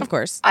 Of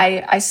course,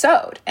 I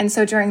sewed, and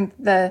so during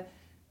the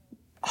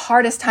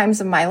hardest times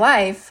of my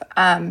life,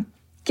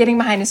 getting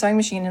behind a sewing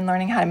machine and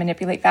learning how to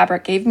manipulate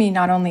fabric gave me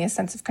not only a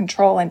sense of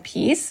control and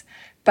peace,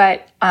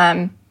 but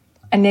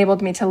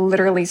enabled me to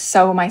literally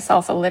sew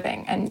myself a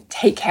living and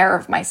take care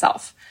of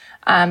myself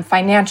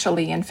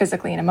financially and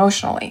physically and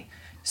emotionally.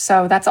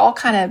 So that's all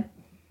kind of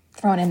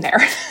thrown in there.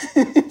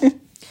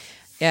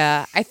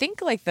 Yeah, I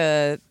think like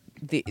the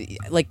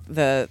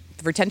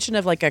retention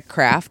of like a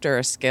craft or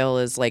a skill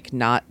is like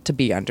not to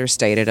be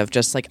understated. Of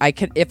just like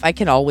if I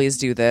can always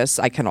do this,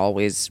 I can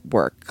always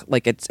work.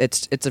 Like it's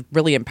a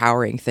really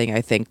empowering thing,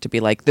 I think, to be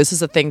like, this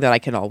is a thing that I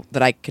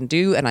can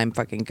do and I'm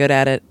fucking good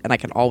at it and I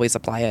can always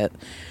apply it.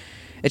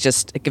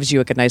 It gives you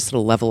like a nice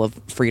little level of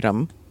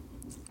freedom.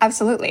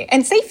 Absolutely.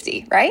 And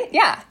safety, right?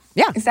 Yeah.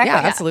 Yeah, exactly.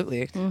 Yeah,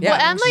 absolutely. Mm-hmm. Yeah,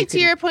 well, and like to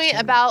your point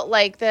about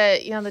like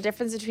the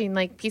difference between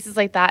like pieces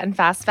like that and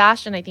fast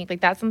fashion, I think like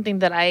that's something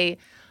that I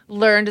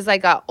learned as I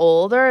got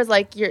older. Is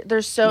like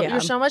you're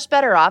so much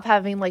better off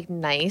having like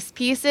nice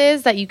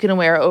pieces that you can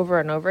wear over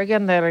and over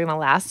again that are gonna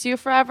last you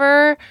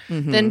forever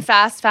than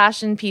fast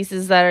fashion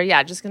pieces that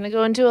are just gonna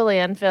go into a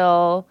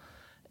landfill.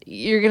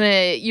 You're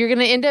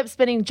gonna end up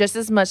spending just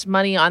as much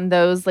money on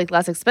those like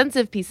less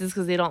expensive pieces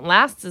because they don't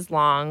last as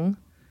long.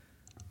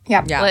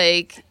 Yeah.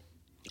 Like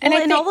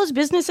And all those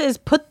businesses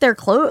put their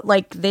clothes,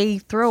 like they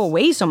throw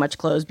away so much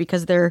clothes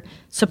because they're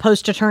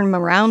supposed to turn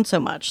them around so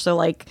much. So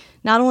like,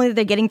 not only are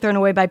they getting thrown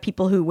away by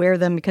people who wear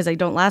them because they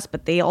don't last,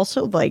 but they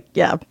also 100%.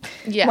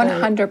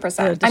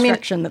 The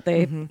destruction that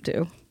they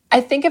do.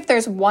 I think if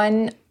there's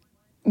one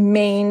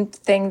main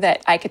thing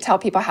that I could tell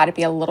people how to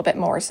be a little bit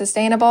more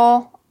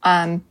sustainable,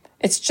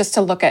 it's just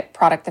to look at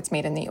product that's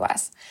made in the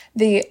US.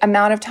 The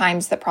amount of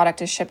times that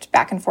product is shipped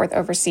back and forth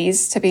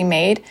overseas to be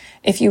made,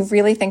 if you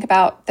really think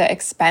about the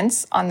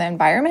expense on the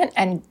environment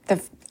and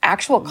the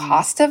actual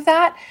cost of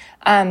that,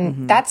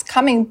 that's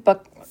coming,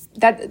 but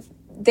that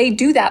they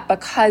do that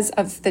because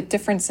of the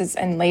differences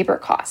in labor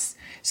costs.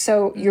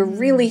 So you're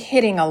really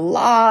hitting a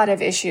lot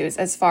of issues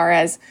as far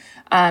as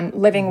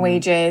living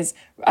wages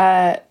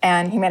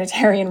and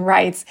humanitarian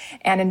rights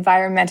and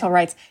environmental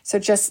rights. So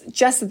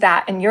just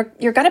that, and you're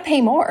going to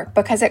pay more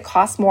because it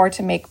costs more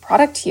to make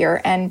product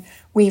here. And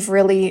we've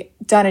really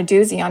done a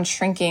doozy on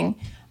shrinking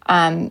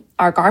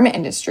our garment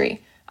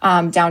industry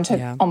down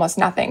to almost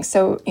nothing.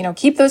 So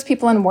keep those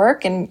people in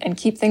work and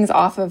keep things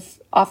off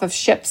of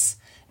ships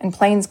and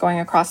planes going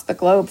across the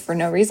globe for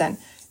no reason.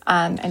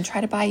 And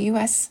try to buy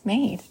U.S.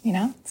 made.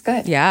 It's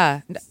good.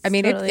 Yeah, I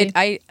mean,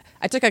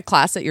 I took a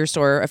class at your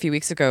store a few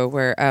weeks ago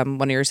where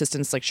one of your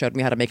assistants showed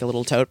me how to make a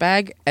little tote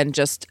bag and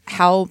just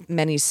how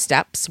many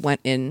steps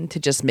went into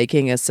just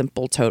making a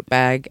simple tote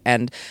bag.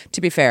 And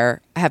to be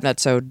fair, I have not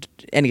sewed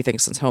anything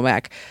since home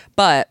ec,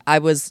 but I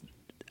was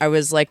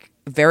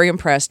very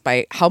impressed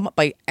by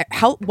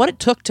what it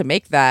took to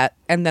make that,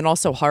 and then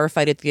also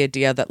horrified at the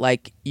idea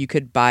that you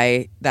could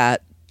buy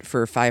that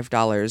for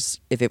 $5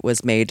 if it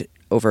was made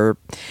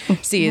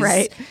overseas,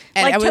 right?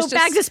 And tote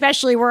bags,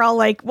 especially, we're all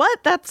like,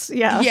 "What? That's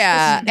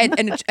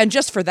and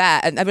just for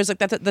that." And I was like,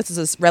 "This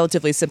is a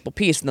relatively simple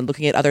piece." And then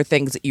looking at other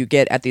things that you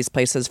get at these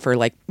places for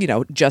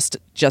just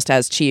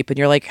as cheap, and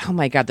you're like, "Oh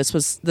my god,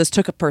 this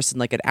took a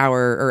person an hour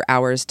or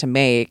hours to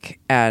make,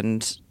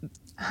 and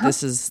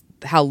this is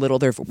how little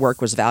their work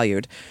was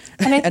valued."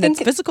 And it's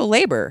physical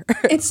labor.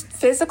 It's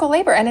physical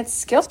labor and it's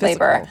skilled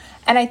labor.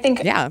 And I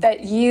think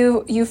that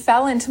you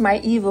fell into my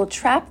evil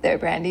trap there,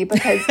 Brandy,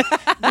 because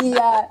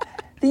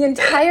the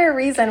entire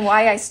reason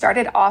why I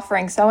started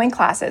offering sewing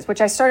classes, which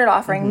I started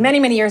offering many,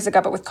 many years ago,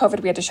 but with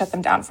COVID, we had to shut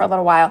them down for a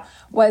little while,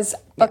 was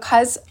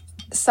because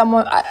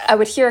I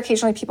would hear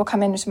occasionally people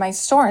come into my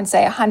store and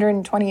say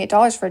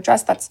 $128 for a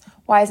dress.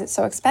 Why is it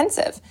so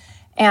expensive?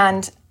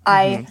 And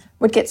I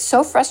would get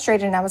so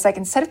frustrated, and I was like,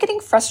 instead of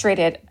getting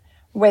frustrated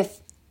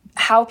with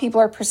how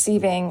people are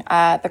perceiving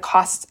the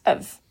cost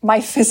of my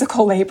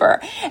physical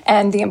labor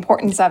and the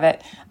importance of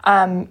it,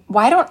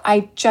 why don't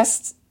I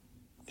just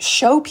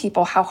show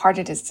people how hard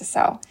it is to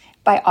sew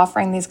by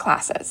offering these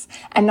classes?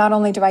 And not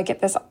only do I get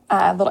this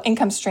little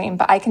income stream,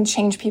 but I can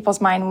change people's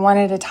mind one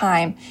at a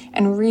time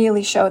and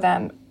really show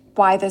them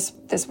why this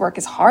work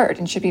is hard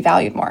and should be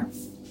valued more.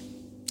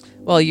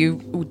 Well, you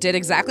did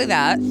exactly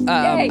that.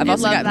 I've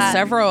also gotten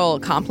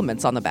several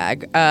compliments on the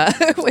bag,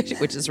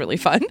 which is really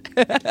fun.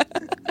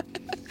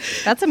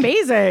 That's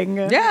amazing.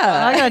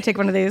 Yeah. I gotta take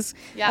one of these.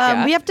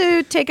 Yeah. We have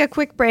to take a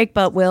quick break,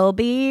 but we'll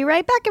be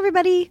right back,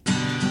 everybody.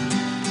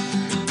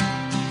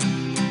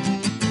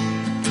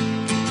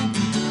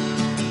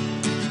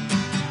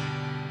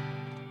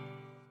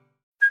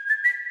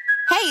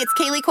 Hey, it's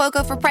Kaylee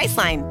Cuoco for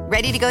Priceline.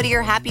 Ready to go to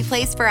your happy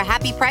place for a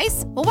happy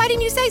price? Well, why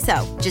didn't you say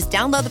so? Just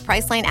download the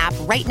Priceline app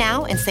right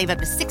now and save up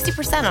to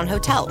 60% on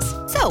hotels.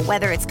 So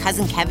whether it's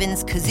Cousin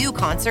Kevin's Kazoo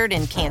Concert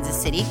in Kansas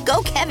City,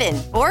 go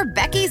Kevin, or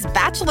Becky's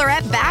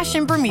Bachelorette Bash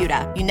in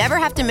Bermuda, you never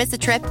have to miss a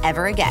trip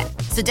ever again.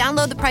 So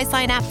download the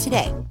Priceline app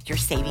today. Your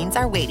savings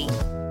are waiting.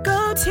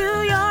 Go to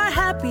your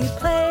happy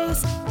place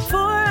for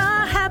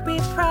a happy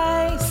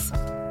price.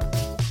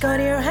 Go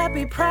to your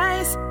happy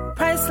price,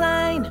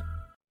 Priceline.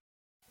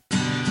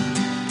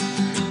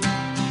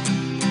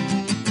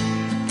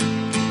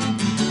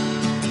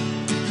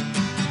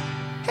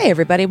 Hey,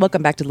 everybody.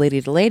 Welcome back to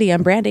Lady to Lady.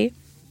 I'm Brandy.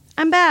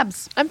 I'm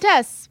Babs. I'm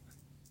Tess.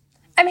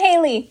 I'm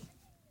Haley.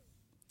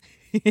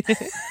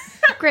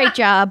 Great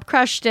job.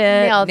 Crushed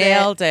it.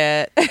 Nailed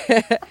it.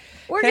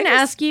 We're going to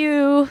ask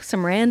you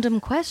some random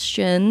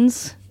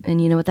questions.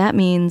 And you know what that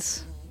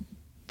means.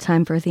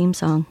 Time for a theme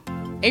song.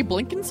 Abe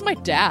Lincoln's my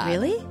dad.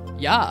 Really?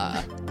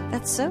 Yeah.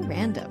 That's so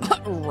random.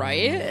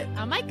 Right?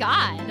 Oh my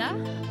god.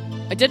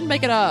 I didn't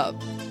make it up.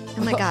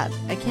 Oh my god.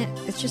 I can't.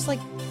 It's just like,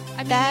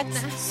 That's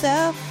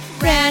so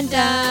random.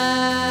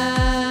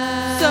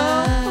 So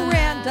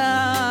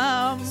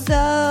random.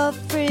 So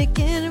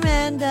freaking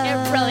random.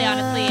 It really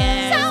honestly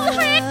is. So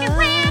freaking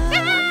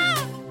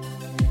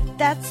random.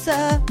 That's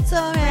so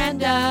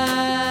random.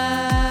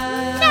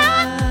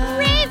 Not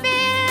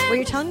Raven. What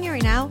you're telling me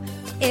right now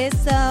is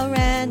so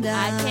random.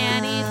 I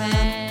can't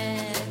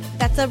even.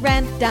 That's a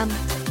random.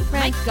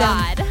 My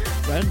god.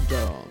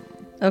 Random.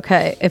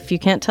 okay, if you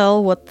can't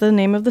tell what the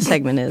name of the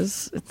segment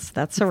is,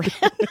 that's a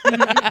random.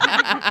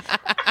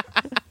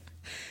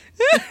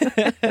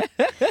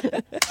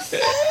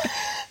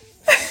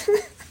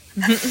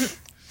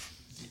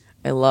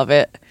 I love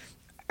it.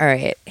 All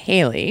right,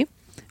 Haley,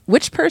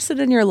 Which person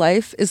in your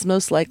life is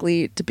most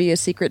likely to be a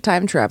secret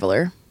time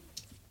traveler?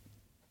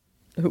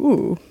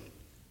 Ooh.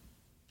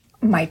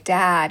 My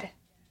dad.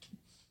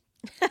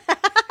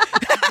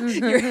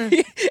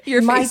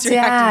 Your My face reacted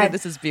dad. to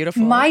this is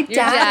beautiful. My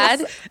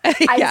dad.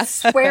 I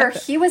Yes. swear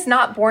he was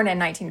not born in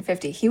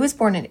 1950. He was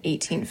born in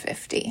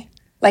 1850.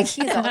 Like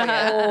he's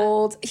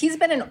old. He's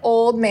been an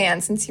old man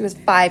since he was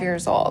 5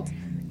 years old.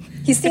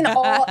 He's seen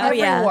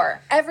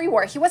every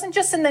war. He wasn't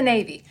just in the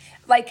Navy.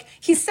 Like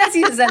he says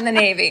he was in the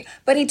Navy,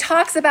 but he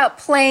talks about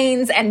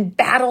planes and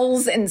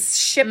battles and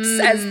ships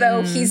as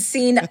though he's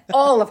seen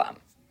all of them.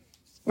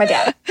 My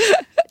dad.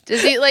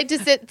 Does he like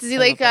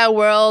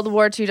World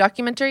War II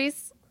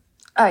documentaries?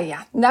 Oh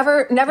yeah,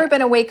 never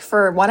been awake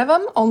for one of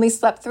them. Only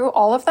slept through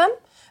all of them,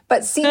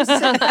 but seems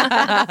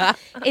to.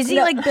 Is he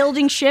like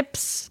building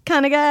ships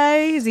kind of guy?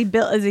 Is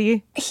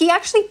he? He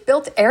actually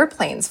built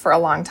airplanes for a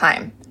long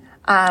time,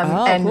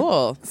 and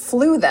cool.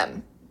 flew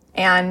them,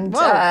 and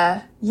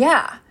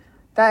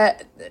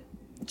that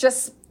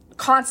just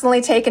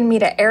constantly taking me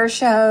to air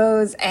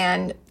shows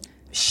and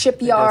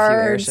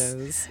shipyards. A few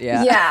air shows.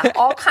 Yeah.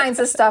 All kinds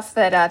of stuff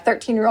that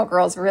 13-year-old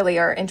girls really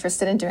are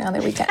interested in doing on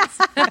their weekends.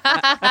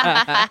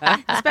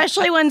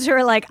 Especially ones who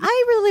are like,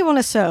 I really want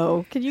to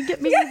sew. Can you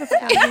get me the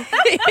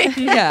fabric?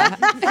 Yeah.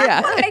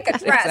 I want to make a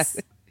dress.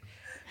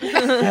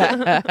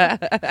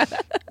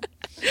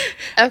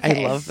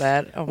 Okay. I love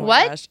that. Oh my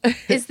What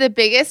gosh. is the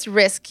biggest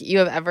risk you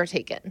have ever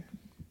taken?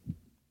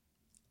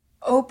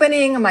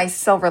 Opening my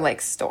Silver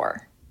Lake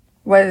store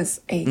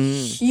was a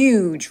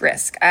huge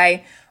risk.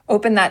 I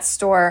opened that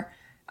store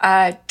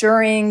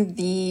during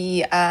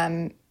the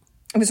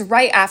it was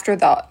right after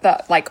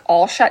the like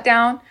all shut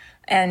down,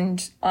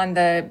 and on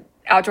the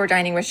outdoor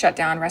dining was shut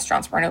down,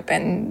 restaurants weren't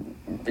open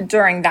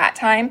during that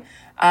time.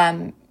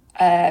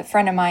 A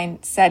friend of mine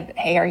said,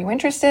 "Hey, are you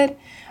interested?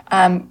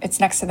 It's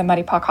next to the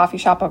Muddy Paw Coffee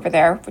Shop over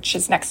there, which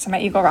is next to my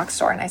Eagle Rock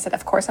store." And I said,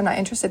 "Of course I'm not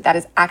interested. That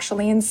is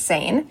actually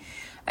insane."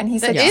 And he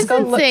said, That is "Just go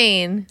look."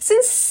 insane. It's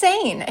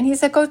insane. And he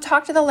said, "Go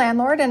talk to the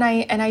landlord." And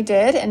I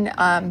did.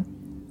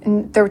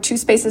 And there were 2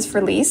 spaces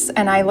for lease.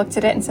 And I looked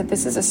at it and said,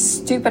 "This is a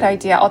stupid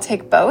idea. I'll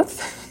take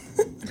both."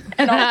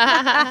 and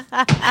I'll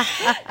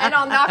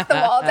knock the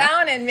wall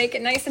down and make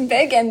it nice and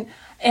big. And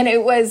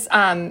it was,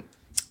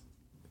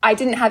 I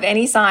didn't have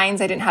any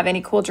signs. I didn't have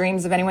any cool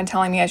dreams of anyone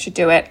telling me I should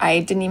do it.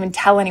 I didn't even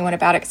tell anyone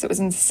about it because it was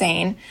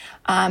insane.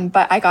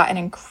 But I got an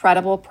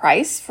incredible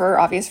price for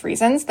obvious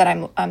reasons that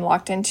I'm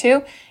locked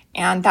into.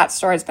 And that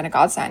store has been a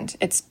godsend.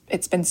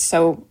 It's been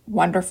so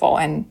wonderful.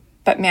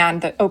 But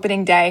man, the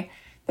opening day,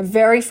 the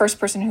very first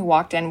person who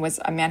walked in was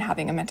a man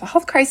having a mental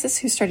health crisis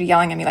who started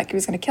yelling at me like he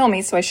was going to kill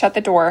me. So I shut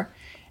the door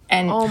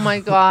and Oh my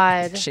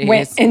God.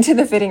 went into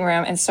the fitting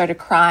room and started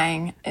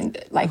crying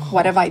and like,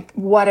 what have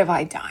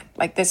I done?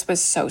 Like, this was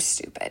so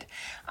stupid.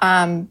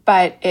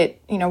 But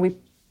we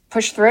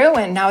pushed through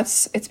and now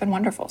it's been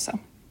wonderful. So.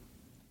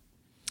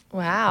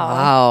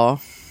 Wow.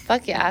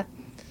 Fuck yeah.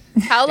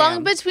 How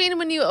long between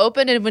when you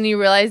opened and when you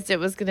realized it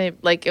was a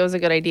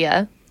good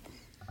idea?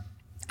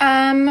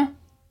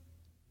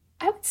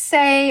 I would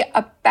say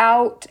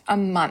about a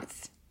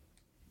month.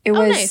 It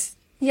was, nice.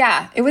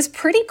 Yeah, it was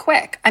pretty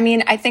quick. I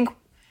mean, I think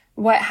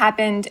what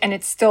happened, and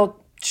it's still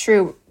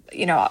true,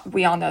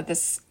 we all know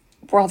this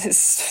world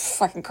is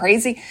fucking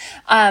crazy.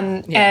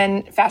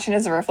 And fashion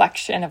is a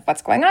reflection of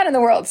what's going on in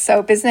the world.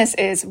 So business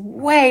is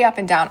way up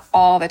and down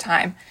all the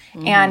time.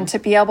 Mm-hmm. And to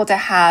be able to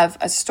have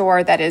a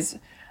store that is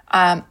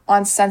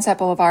on Sunset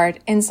Boulevard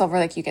in Silver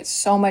Lake, you get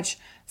so much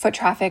foot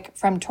traffic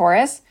from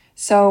tourists.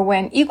 So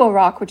when Eagle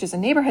Rock, which is a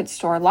neighborhood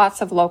store,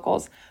 lots of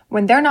locals,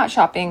 when they're not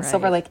shopping,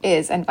 Silver Lake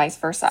is, and vice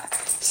versa.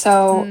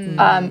 So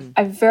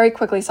I very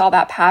quickly saw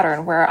that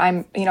pattern where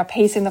I'm,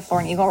 pacing the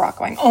floor in Eagle Rock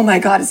going, oh my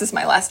God, is this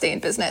my last day in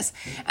business?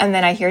 And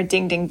then I hear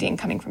ding, ding, ding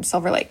coming from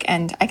Silver Lake,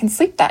 and I can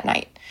sleep that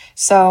night.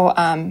 So,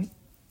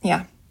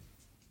 yeah.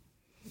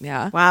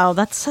 Yeah. Wow,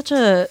 that's such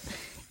a...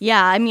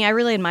 Yeah, I mean, I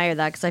really admire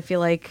that because I feel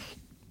like,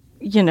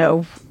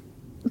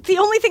 the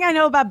only thing I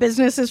know about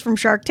business is from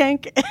Shark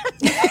Tank.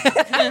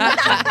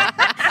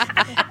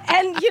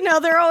 And,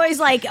 they're always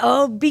like,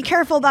 oh, be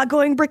careful about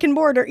going brick and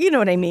mortar. You know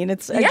what I mean? I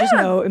just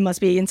know it must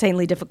be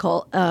insanely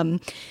difficult. And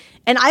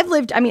I've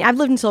lived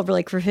in Silver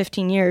Lake for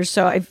 15 years.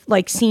 So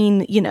I've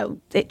seen,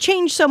 it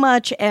changed so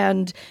much.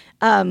 And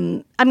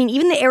even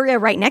the area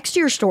right next to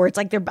your store, it's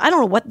like, I don't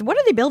know, what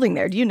are they building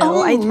there? Do you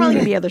know? It's probably going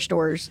to be other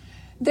stores.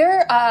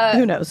 They're,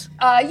 who knows?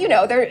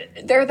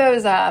 They're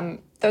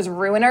those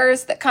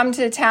ruiners that come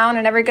to town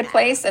in every good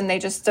place, and they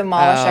just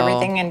demolish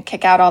everything and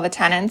kick out all the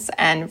tenants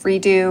and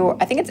redo,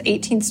 I think it's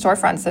 18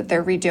 storefronts that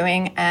they're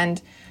redoing,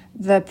 and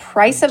the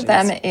price of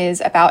them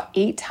is about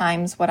 8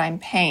 times what I'm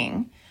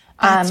paying.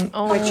 Which I don't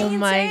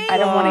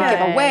want to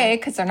give away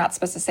because they're not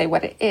supposed to say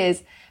what it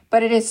is,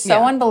 but it is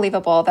so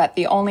unbelievable that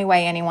the only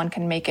way anyone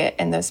can make it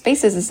in those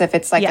spaces is if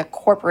it's like a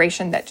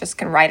corporation that just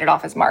can write it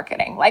off as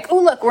marketing. Like,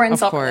 oh, look, we're in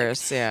Silver Lake. Of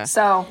course, yeah.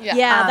 So,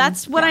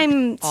 that's what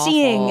I'm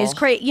seeing is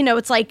crazy.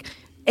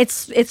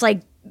 It's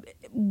like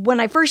when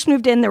I first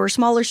moved in, there were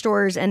smaller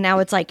stores, and now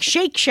it's like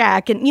Shake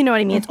Shack, and you know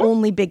what I mean? It's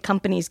only big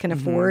companies can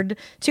afford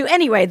to.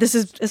 Anyway, this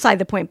is aside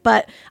the point,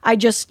 but I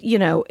just,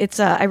 it's,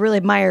 I really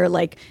admire,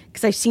 like,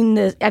 because I've seen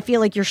I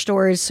feel like your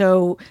store is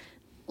so,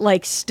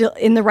 like, still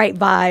in the right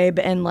vibe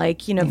and,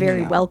 like,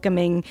 very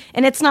welcoming.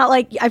 And it's not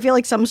like, I feel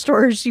like some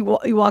stores you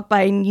walk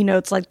by and,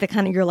 it's like the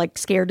kind of, you're like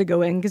scared to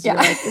go in because you're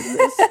like,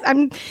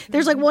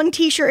 there's like one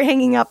t-shirt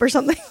hanging up or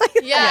something like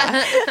that.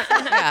 Yeah.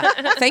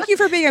 Thank you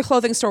for being a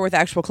clothing store with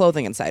actual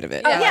clothing inside of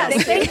it.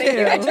 Yes, thank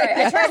you. I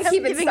try to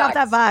keep it giving off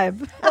that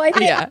vibe. Well,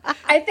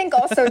 I think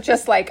also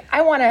just like,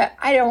 I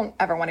don't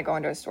ever want to go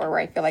into a store where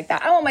I feel like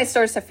that. I want my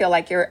stores to feel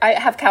like I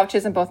have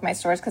couches in both my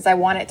stores because I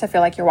want it to feel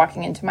like you're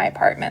walking into my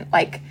apartment.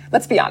 Like,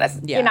 let's be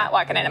honest, you're not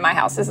walking into my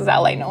house. This is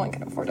LA. No one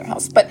can afford a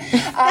house. But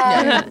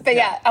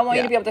I want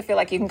you to be able to feel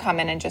like you can come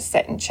in and just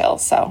sit and chill.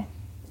 So,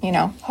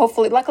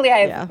 hopefully, luckily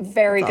I have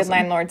very good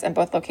landlords in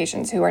both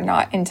locations who are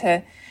not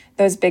into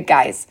those big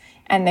guys.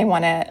 And they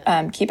want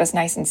to keep us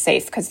nice and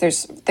safe because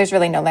there's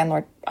really no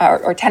landlord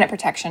or tenant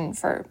protection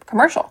for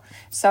commercial.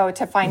 So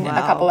to find a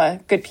couple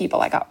of good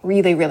people, I got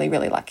really, really,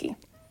 really lucky.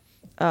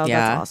 Oh,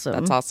 yeah, that's awesome.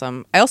 That's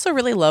awesome. I also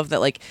really love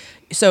that, like,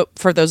 so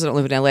for those that don't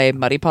live in LA,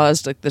 Muddy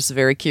Paws, like this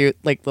very cute,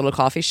 like, little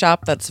coffee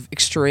shop that's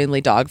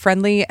extremely dog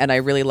friendly. And I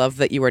really love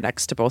that you were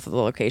next to both of the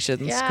locations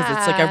because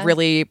it's like a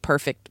really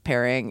perfect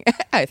pairing,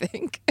 I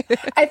think.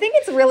 I think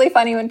it's really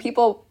funny when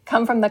people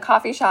come from the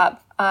coffee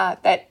shop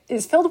that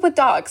is filled with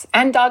dogs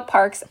and dog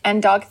parks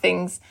and dog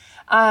things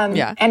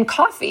and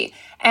coffee.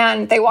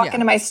 And they walk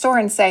into my store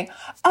and say,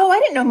 "Oh, I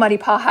didn't know Muddy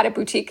Paw had a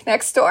boutique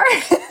next door."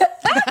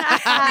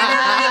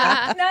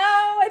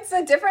 No, it's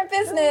a different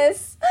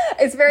business.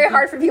 It's very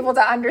hard for people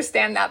to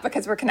understand that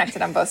because we're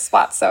connected on both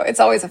spots. So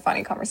it's always a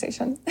funny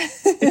conversation. It's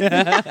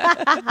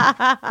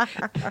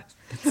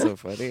so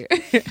funny.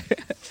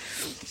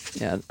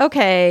 Yeah.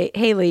 Okay,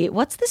 Haley,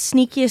 what's the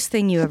sneakiest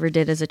thing you ever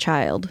did as a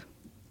child?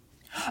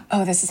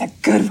 Oh, this is a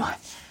good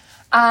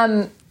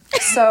one.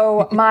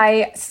 So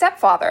my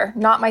stepfather,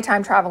 not my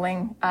time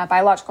traveling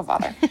biological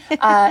father,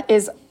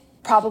 is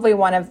probably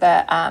one of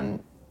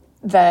the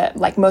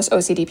like most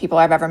OCD people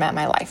I've ever met in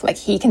my life. Like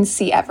he can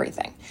see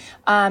everything.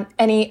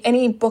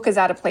 Any book is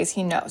out of place,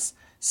 he knows.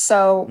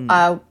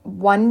 So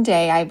one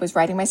day I was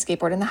riding my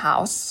skateboard in the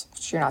house,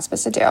 which you're not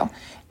supposed to do,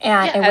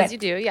 and you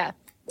do, yeah.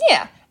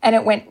 And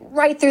it went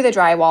right through the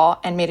drywall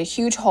and made a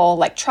huge hole,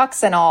 like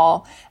trucks and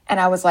all. And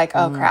I was like,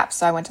 oh, crap.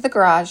 So I went to the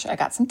garage. I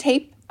got some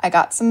tape. I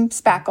got some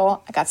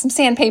spackle. I got some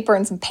sandpaper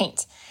and some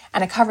paint.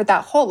 And I covered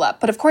that hole up.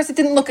 But, of course, it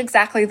didn't look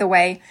exactly the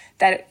way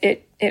that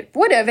it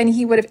would have. And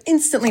he would have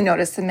instantly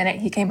noticed the minute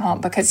he came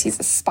home because he's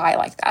a spy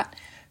like that.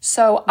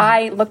 So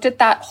I looked at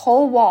that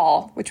whole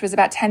wall, which was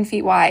about 10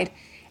 feet wide,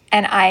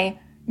 and I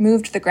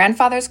moved the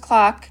grandfather's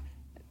clock,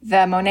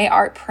 the Monet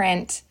art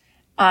print,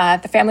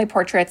 the family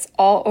portraits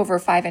all over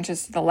 5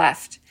 inches to the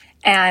left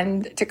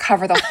and to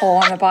cover the hole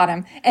on the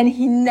bottom. And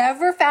he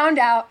never found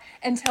out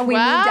until we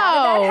moved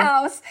out of that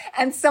house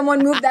and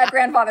someone moved that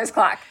grandfather's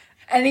clock.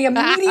 And he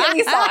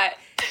immediately saw it.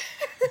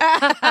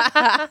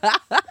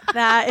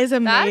 That is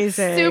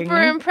amazing. That's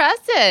super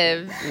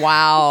impressive.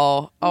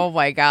 Wow. Oh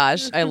my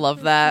gosh. I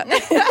love that.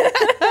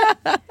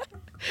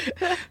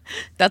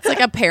 That's like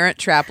a Parent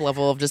Trap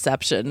level of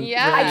deception.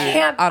 Yeah. Really, I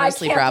can't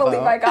bravo.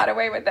 believe I got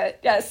away with it.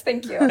 Yes,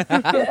 thank you.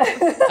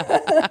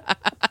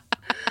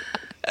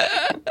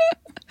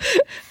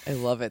 I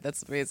love it.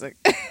 That's amazing.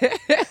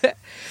 Oh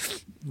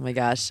my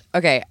gosh.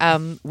 Okay.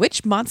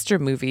 Which monster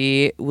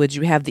movie would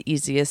you have the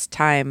easiest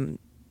time,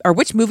 or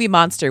which movie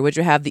monster would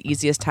you have the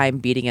easiest time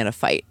beating in a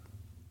fight?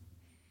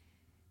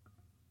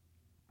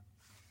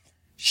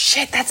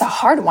 Shit, that's a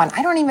hard one.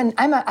 I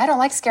don't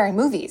like scary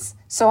movies,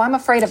 so I'm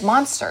afraid of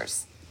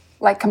monsters,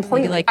 like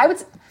completely. I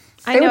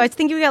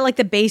think we got like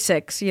the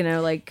basics,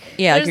 like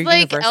there's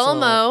like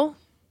Elmo.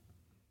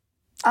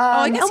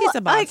 I guess he's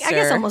a monster. I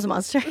guess Elmo's a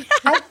monster.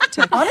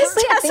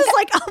 Honestly,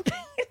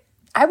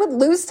 I would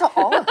lose to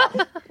all of them.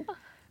 You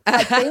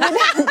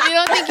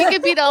don't think you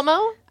could beat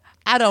Elmo?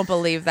 I don't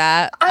believe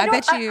that. I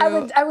bet you.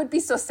 I would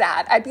be so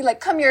sad. I'd be like,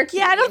 "Come here, Kitty."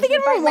 Yeah, I don't think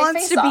anyone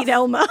wants to beat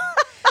Elmo.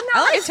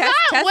 It's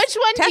not which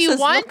one do you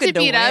want to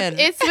beat up.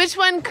 It's which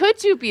one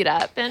could you beat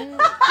up, and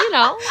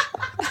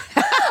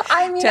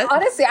I mean,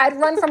 honestly, I'd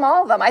run from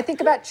all of them. I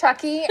think about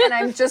Chucky, and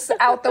I'm just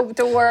out the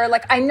door.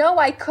 Like I know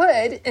I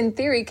could, in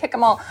theory, kick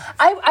them all.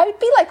 I'd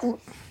be like,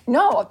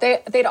 no,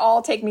 they'd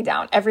all take me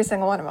down, every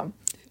single one of them.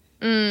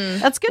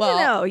 That's good to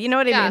know. You know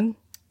what I mean?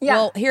 Yeah.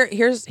 Well,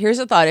 here's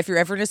a thought. If you're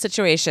ever in a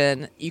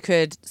situation, you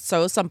could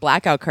sew some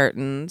blackout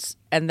curtains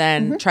and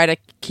then try to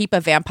keep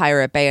a vampire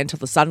at bay until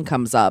the sun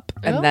comes up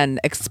and then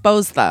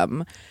expose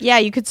them. Yeah,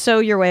 you could sew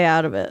your way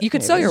out of it. You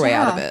could sew your way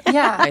out of it.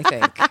 Yeah. I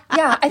think.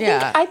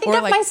 Yeah, I think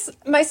of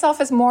myself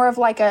as more of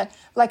like a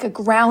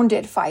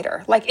grounded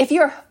fighter. Like if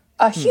you're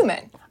a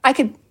human, I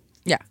could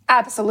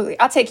absolutely,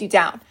 I'll take you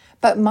down.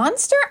 But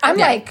monster, I'm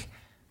like,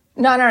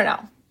 no.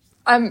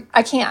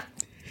 I can't.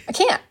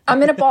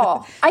 I'm in a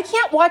ball. I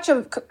can't watch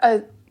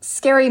a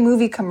scary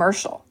movie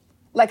commercial.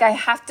 Like I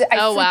freak out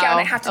and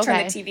I have to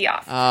turn the TV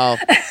off. Oh.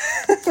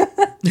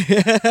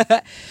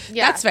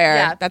 That's fair.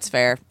 Yeah. That's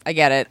fair. I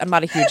get it. I'm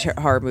not a huge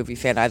horror movie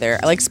fan either.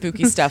 I like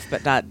spooky stuff,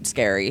 but not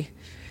scary.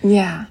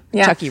 Yeah.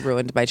 Chucky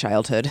ruined my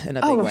childhood in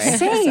a big way.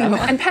 Same. So.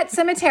 And Pet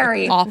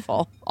Sematary.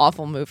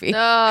 Awful movie. No.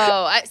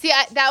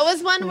 That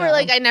was one where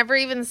like I never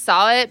even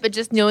saw it, but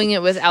just knowing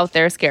it was out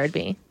there scared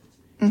me.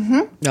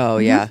 Mm-hmm. Oh,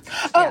 yeah.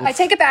 Oh, I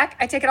take it back.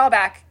 I take it all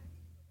back.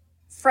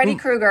 Freddy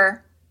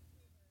Krueger.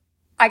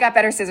 I got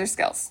better scissor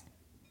skills.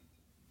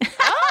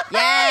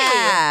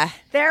 Yeah.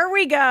 There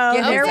we go.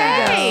 There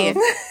we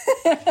go.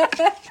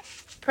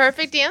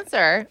 Perfect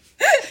answer.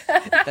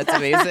 That's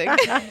amazing.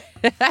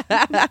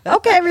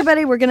 Okay,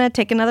 everybody, we're going to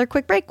take another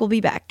quick break. We'll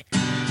be back.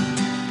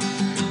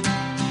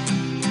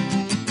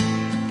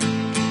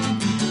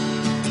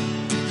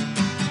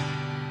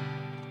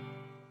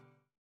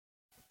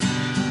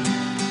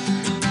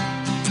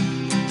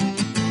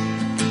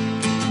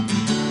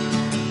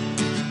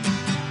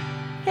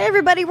 Hey,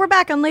 everybody, we're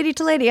back on Lady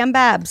to Lady. I'm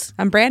Babs.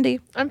 I'm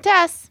Brandy. I'm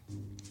Tess.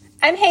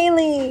 I'm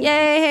Haley.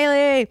 Yay,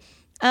 Haley.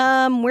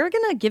 We're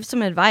going to give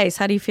some advice.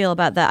 How do you feel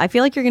about that? I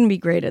feel like you're going to be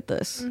great at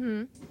this.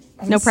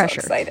 Mm-hmm. No pressure.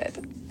 So excited.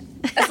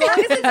 As long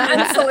as it's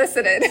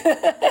unsolicited.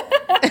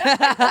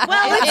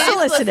 Well, it's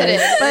solicited.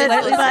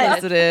 But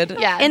solicited.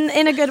 Yeah.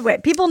 In a good way.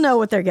 People know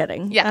what they're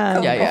getting. Yeah.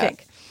 I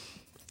think.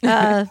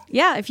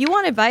 If you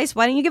want advice,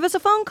 why don't you give us a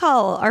phone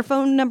call? Our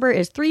phone number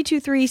is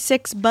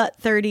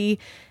 323-6-BUT-30.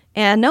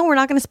 And no, we're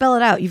not going to spell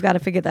it out. You've got to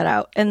figure that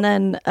out. And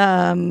then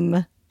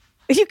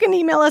you can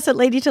email us at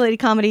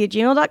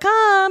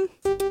ladytoladycomedy@gmail.com.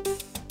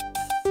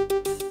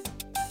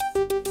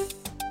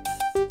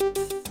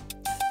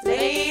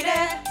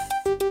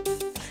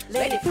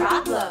 Lady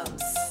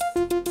problems.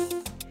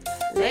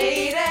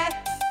 Lady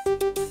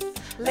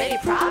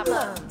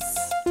problems.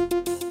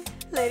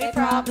 Lady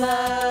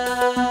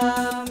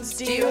problems.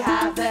 Do you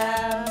have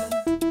them?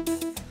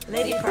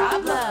 Lady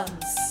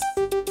problems.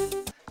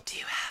 Do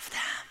you have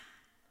them?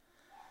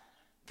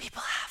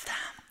 People have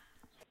them.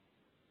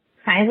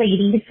 Hi,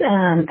 ladies.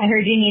 I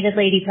heard you needed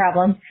lady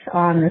problems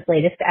on this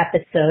latest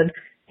episode,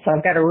 so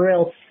I've got a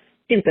real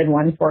stupid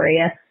one for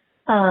you.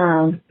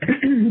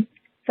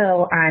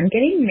 So I'm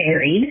getting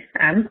married.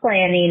 I'm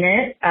planning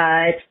it.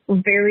 It's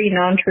very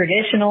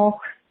non-traditional.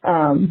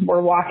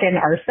 We're walking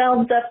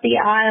ourselves up the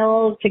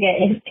aisle to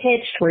get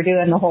hitched. We're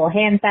doing the whole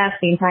hand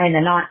fasting, tying the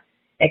knot,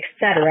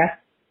 etc.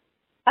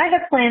 I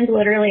have planned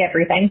literally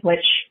everything,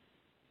 which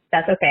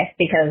that's okay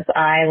because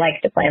I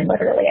like to plan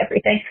literally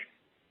everything.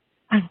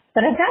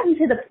 But I've gotten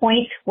to the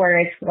point where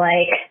it's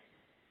like,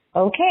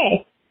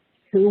 okay,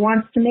 who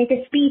wants to make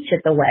a speech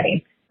at the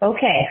wedding?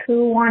 Okay,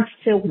 who wants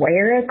to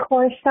wear a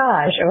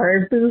corsage or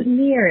a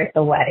boutonniere at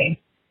the wedding?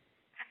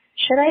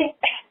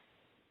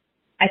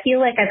 I feel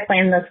like I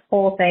planned this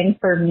whole thing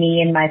for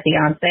me and my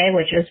fiance,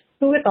 which is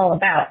who it's all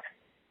about.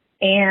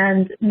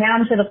 And now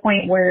I'm to the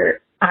point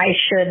where I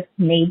should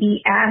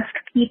maybe ask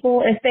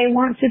people if they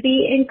want to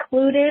be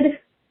included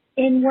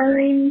in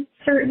wearing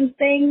certain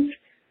things.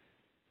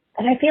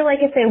 And I feel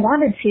like if they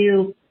wanted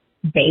to,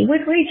 they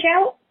would reach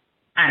out.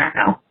 I don't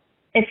know.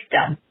 It's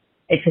dumb.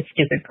 It's a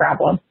stupid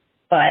problem.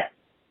 But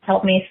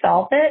help me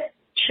solve it.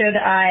 Should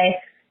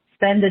I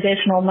spend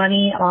additional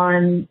money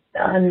on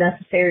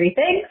unnecessary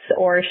things,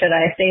 or should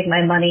I save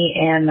my money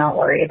and not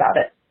worry about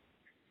it?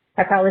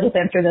 I probably just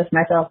answered this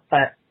myself,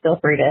 but feel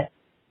free to,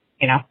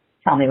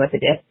 tell me what to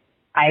do.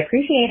 I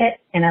appreciate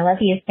it, and I love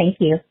you. Thank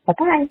you.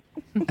 Bye-bye.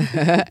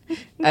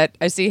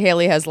 I see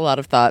Haley has a lot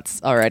of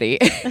thoughts already.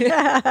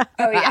 Oh,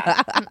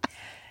 yeah.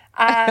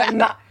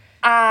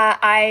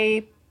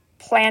 I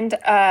planned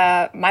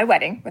my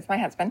wedding with my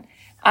husband.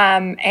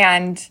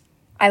 And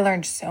I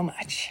learned so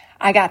much.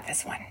 I got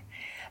this one.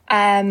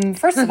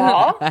 First of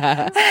all,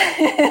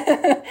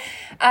 I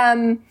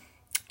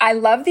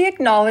love the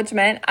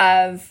acknowledgement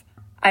of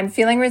I'm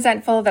feeling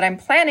resentful that I'm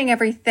planning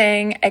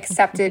everything,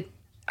 except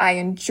I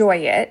enjoy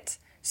it.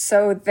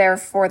 So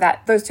therefore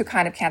those two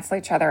kind of cancel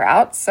each other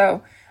out.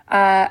 So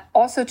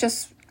also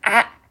just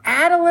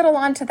add a little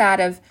onto that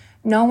of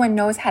no one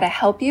knows how to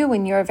help you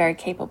when you're a very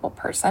capable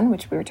person,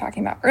 which we were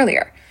talking about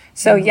earlier.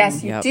 So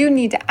yes, you do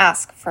need to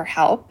ask for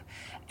help.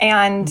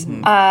 And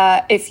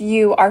if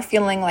you are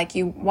feeling like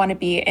you want to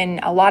be in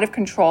a lot of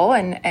control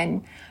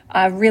and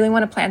really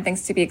want to plan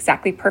things to be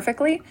exactly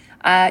perfectly,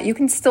 you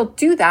can still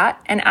do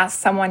that and ask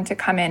someone to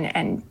come in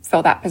and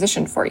fill that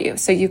position for you.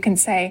 So you can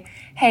say,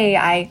 hey,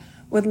 I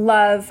would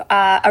love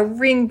a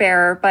ring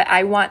bearer, but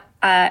I want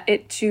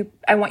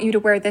you to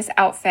wear this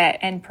outfit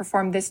and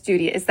perform this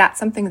duty. Is that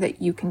something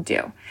that you can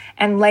do?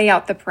 And lay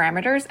out the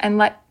parameters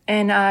and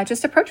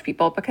just approach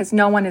people, because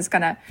no one is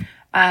going to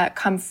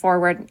come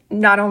forward,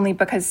 not only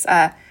because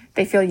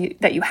they feel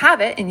that you have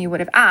it and you would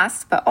have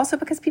asked, but also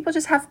because people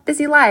just have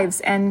busy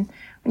lives. And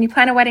when you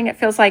plan a wedding, it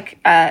feels like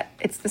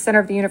it's the center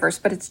of the universe,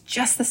 but it's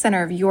just the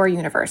center of your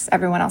universe.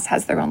 Everyone else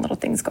has their own little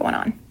things going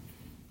on.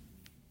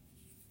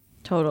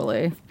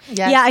 Totally.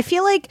 Yes. Yeah, I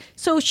feel like,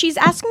 so she's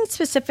asking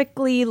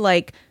specifically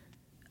like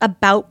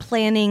about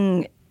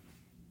planning,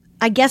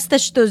 I guess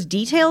those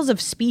details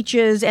of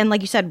speeches and,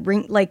 like you said,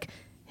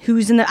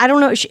 who's in the, I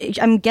don't know.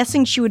 I'm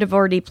guessing she would have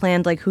already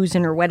planned like who's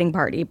in her wedding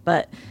party,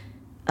 but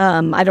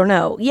I don't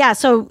know. Yeah,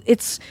 so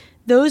it's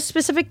those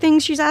specific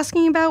things she's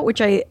asking about,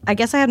 which I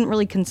guess I hadn't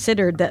really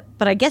considered that,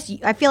 but I guess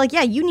I feel like,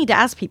 yeah, you need to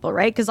ask people,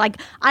 right? Because like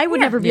I would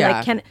never be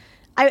like,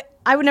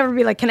 I would never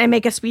be like, can I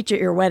make a speech at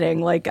your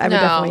wedding? Like I would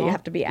definitely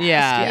have to be asked.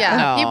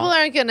 Yeah. People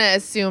aren't going to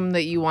assume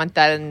that you want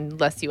that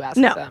unless you ask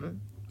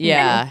them.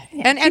 Yeah.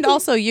 And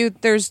also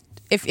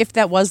if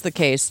that was the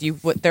case, you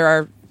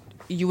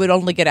would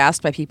only get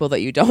asked by people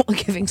that you don't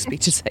want giving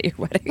speeches at your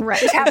wedding.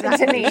 Right. It happened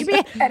to me.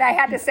 And I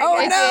had to say,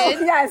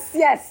 yes.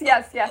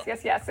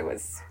 It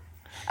was,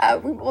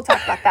 we'll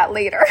talk about that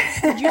later.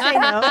 Did you say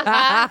no?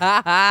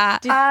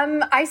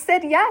 I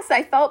said yes.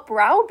 I felt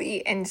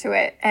browbeat into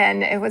it,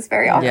 and it was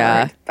very awkward.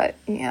 Yeah. But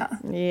Yeah,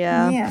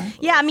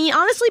 I mean,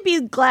 honestly,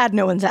 be glad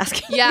no one's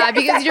asking. Yeah,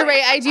 because you're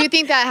right. I do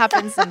think that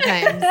happens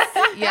sometimes.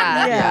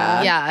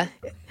 Yeah.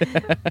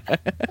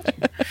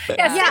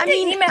 I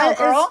mean, email,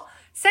 girl.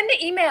 Send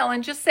an email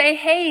and just say,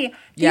 hey,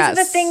 these are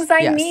the things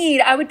I need.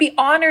 I would be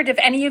honored if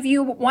any of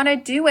you want to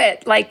do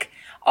it. Like,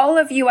 all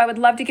of you, I would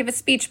love to give a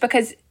speech,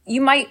 because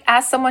you might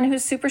ask someone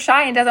who's super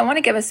shy and doesn't want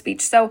to give a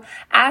speech. So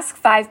ask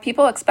 5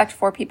 people, expect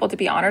 4 people to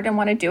be honored and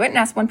want to do it, and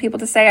ask 1 people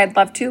to say, I'd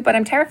love to, but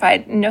I'm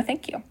terrified. No,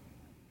 thank you.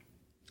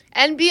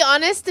 And be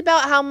honest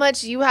about how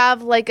much you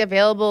have like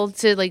available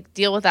to like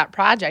deal with that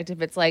project.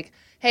 If it's like,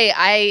 hey,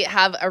 I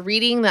have a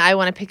reading that I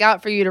want to pick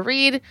out for you to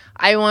read.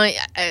 I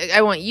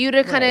want you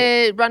to kind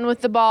of run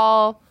with the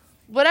ball.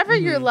 Whatever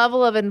your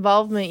level of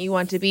involvement you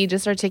want to be,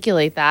 just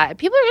articulate that.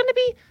 People are going to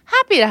be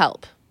happy to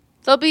help.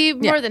 They'll be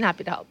more than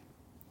happy to help.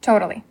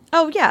 Totally.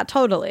 Oh yeah,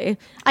 totally.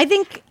 I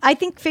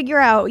think figure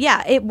out,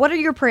 what are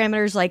your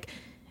parameters? Like,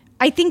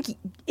 I think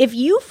if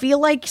you feel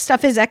like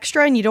stuff is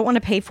extra and you don't want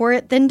to pay for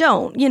it, then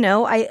don't. You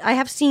know, I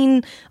have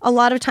seen a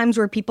lot of times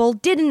where people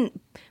didn't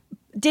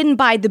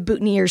buy the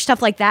boutonniere,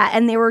 stuff like that,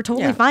 and they were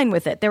totally fine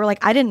with it. They were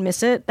like, I didn't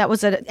miss it. That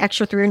was an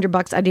extra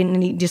 $300 I didn't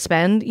need to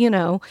spend, you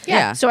know?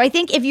 Yeah. So I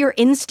think if your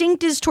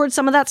instinct is towards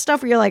some of that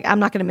stuff where you're like, I'm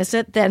not going to miss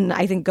it, then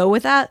I think go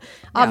with that.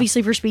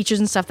 Obviously for speeches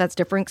and stuff, that's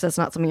different because that's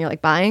not something you're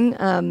like buying.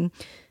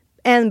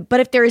 But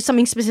if there is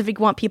something specific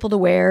you want people to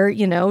wear,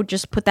 you know,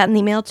 just put that in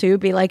the email too.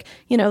 Be like,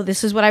 you know,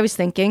 this is what I was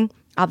thinking.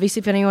 Obviously,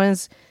 if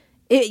anyone's,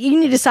 you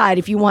need to decide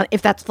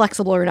if that's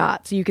flexible or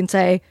not. So you can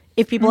say,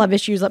 if people have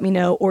issues, let me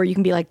know. Or you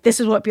can be like, this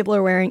is what people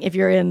are wearing. If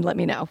you're in, let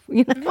me know.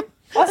 You know?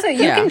 Also, you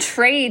can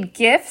trade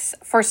gifts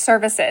for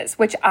services,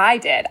 which I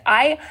did.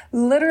 I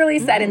literally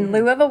said, in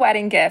lieu of a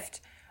wedding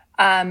gift,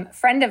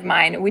 friend of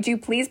mine, would you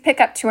please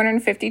pick up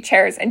 250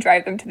 chairs and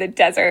drive them to the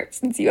desert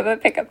since you have a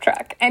pickup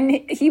truck? And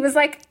he was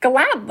like,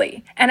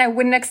 gladly. And I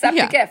wouldn't accept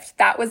the gift.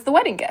 That was the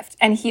wedding gift.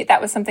 And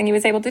that was something he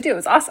was able to do. It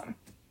was awesome.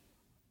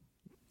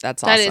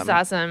 That's awesome. That is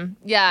awesome.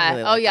 Yeah.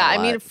 Really like I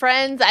mean,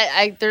 friends,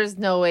 I there's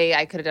no way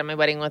I could have done my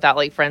wedding without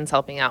like friends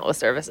helping out with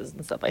services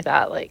and stuff like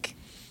that. Like,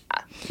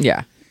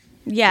 Yeah,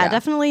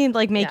 definitely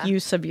like make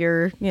use of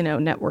your, you know,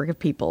 network of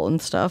people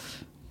and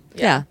stuff.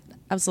 Yeah,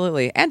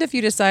 absolutely. And if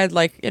you decide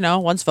like, you know,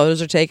 once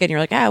photos are taken, you're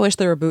like, I wish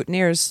there were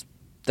boutonnieres.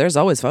 There's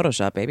always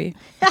Photoshop, baby.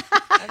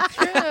 That's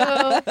true.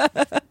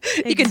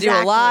 You can do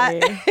a lot.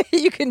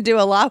 You can do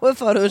a lot with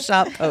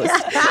Photoshop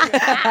posts. So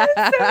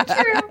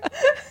true.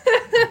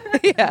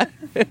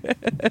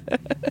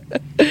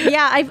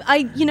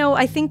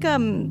 I think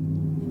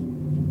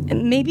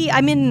maybe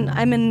I'm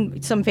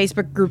in some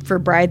Facebook group for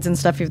brides and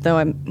stuff, even though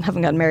I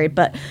haven't gotten married,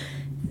 but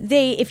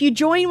if you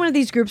join one of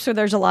these groups where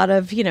there's a lot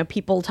of, you know,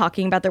 people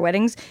talking about their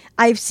weddings,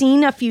 I've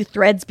seen a few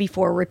threads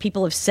before where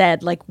people have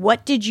said like,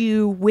 what did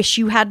you wish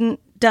you hadn't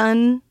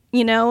done,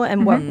 you know,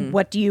 and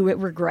what do you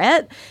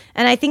regret?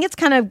 And I think it's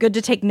kind of good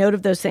to take note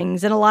of those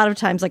things. And a lot of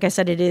times, like I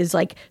said, it is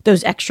like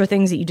those extra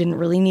things that you didn't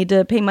really need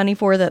to pay money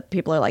for that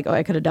people are like, oh,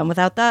 I could have done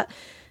without that.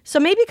 So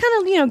maybe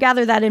kind of, you know,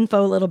 gather that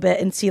info a little bit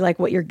and see like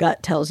what your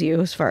gut tells you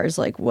as far as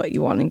like what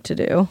you're wanting to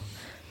do.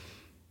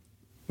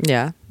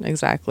 Yeah,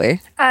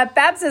 exactly.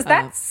 Babs, is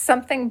that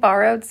something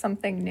borrowed,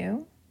 something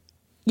new?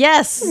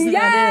 Yes,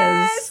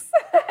 that is.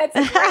 It's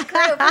a great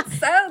group. It's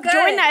so good.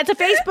 Join that. It's a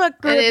Facebook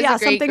group. It is a great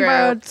something group.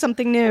 Borrowed,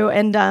 something new,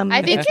 and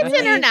I think it's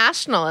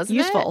international, isn't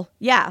useful.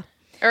 it? Yeah,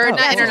 or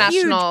not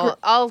international,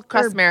 all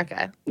across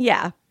America.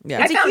 Yeah,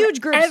 yeah. It's a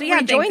huge group. So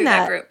yeah, join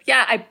that group.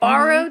 Yeah, I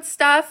borrowed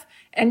stuff,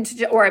 I'm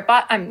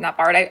not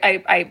borrowed.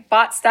 I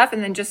bought stuff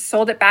and then just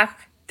sold it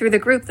back through the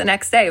group the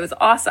next day. It was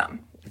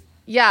awesome.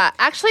 Yeah,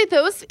 actually,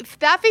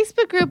 that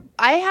Facebook group,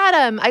 I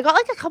got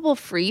like a couple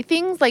free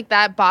things, like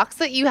that box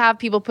that you have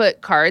people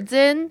put cards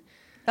in.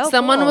 Oh,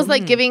 someone was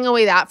like giving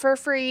away that for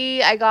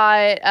free. I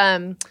got,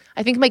 I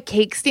think my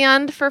cake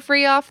stand for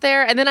free off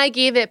there, and then I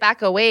gave it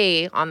back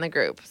away on the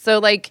group. So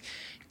like,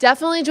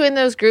 definitely join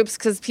those groups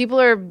because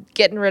people are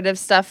getting rid of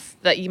stuff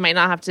that you might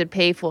not have to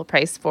pay full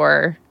price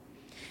for.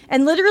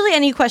 And literally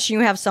any question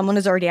you have, someone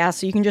has already asked,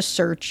 so you can just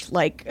search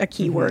like a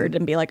keyword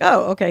and be like,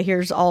 oh, okay,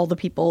 here's all the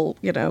people,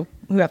 you know,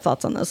 who have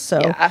thoughts on this.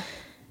 So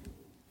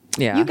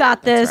yeah, you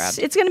got this.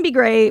 It's going to be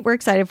great. We're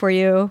excited for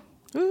you.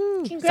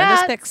 Congrats. Send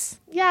us pics.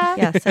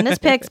 Yeah. Send us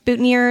pics,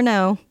 boutonniere or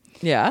no.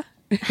 Yeah.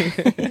 All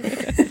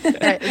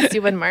right, let's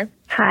do one more.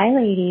 Hi,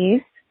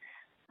 ladies.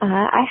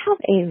 I have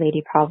a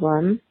lady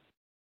problem,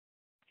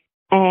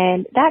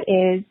 and that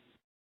is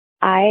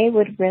I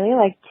would really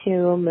like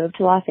to move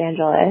to Los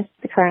Angeles.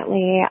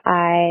 Currently,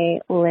 I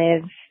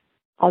live,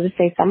 I'll just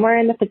say, somewhere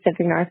in the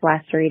Pacific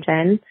Northwest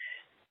region,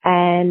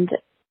 and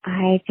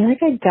I feel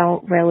like I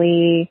don't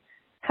really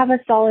have a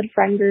solid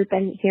friend group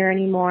in here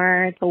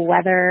anymore. The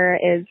weather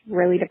is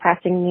really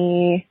depressing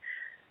me.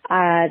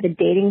 The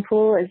dating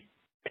pool is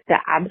the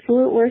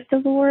absolute worst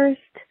of the worst.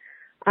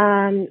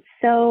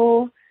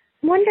 So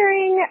I'm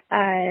wondering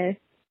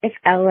if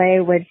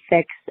LA would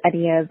fix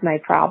any of my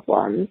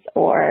problems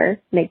or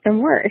make them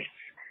worse.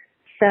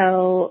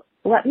 So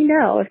let me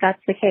know if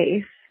that's the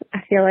case.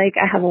 I feel like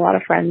I have a lot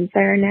of friends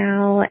there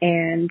now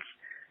and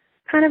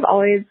kind of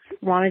always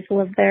wanted to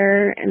live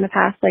there in the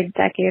past like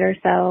decade or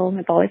so.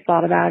 I've always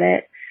thought about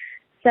it.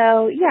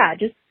 So yeah,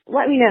 just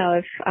let me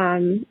know if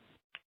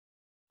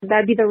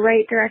that'd be the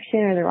right direction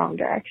or the wrong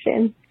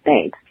direction.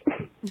 Thanks.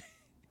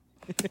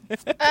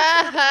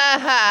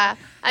 I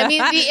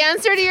mean, the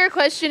answer to your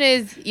question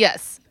is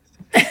yes.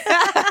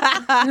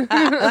 I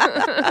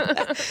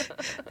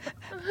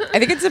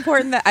think it's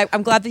important that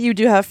I'm glad that you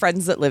do have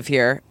friends that live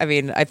here. I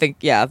mean, I think,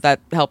 yeah,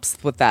 that helps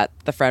with that,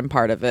 the friend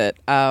part of it.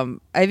 I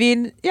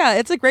mean, yeah,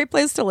 it's a great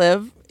place to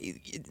live.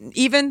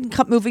 Even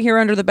moving here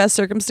under the best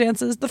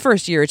circumstances, the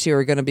first year or two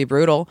are going to be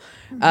brutal.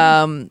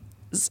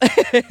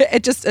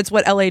 It's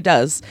what LA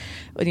does.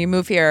 When you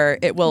move here,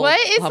 it will. What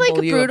is like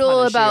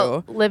brutal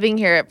about living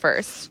here at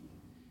first?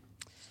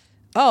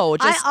 Oh,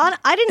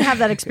 I didn't have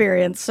that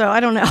experience, so I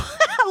don't know.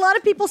 A lot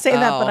of people say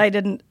that, but I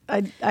didn't.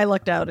 I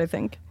lucked out, I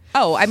think.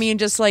 Oh, I mean,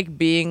 just like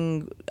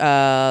being, it's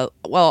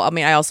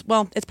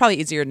probably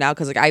easier now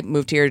because like I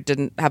moved here,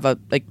 didn't have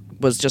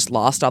was just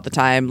lost all the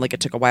time. Like it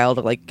took a while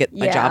to like get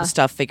my job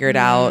stuff figured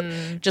out.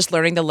 Just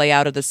learning the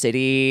layout of the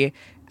city.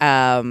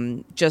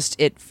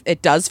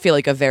 It does feel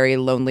like a very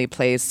lonely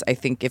place. I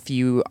think if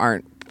you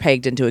aren't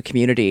pegged into a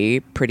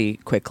community pretty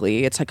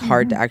quickly, it's like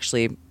hard to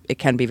actually. It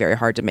can be very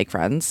hard to make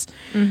friends.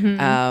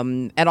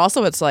 And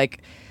also, it's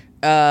like.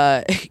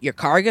 Your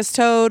car gets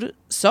towed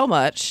so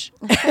much.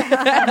 Or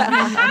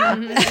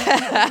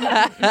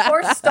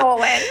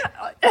stolen.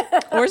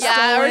 Or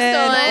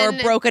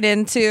broken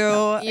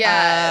into.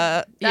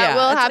 That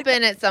will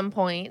happen at some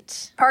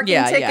point.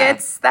 Parking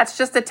tickets, that's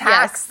just a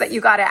tax that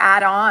you got to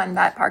add on,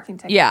 that parking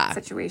ticket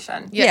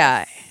situation.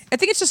 Yeah. I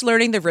think it's just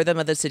learning the rhythm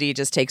of the city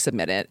just takes a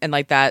minute. And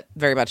like that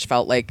very much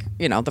felt like,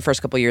 the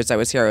first couple of years I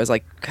was here, I was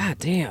like, God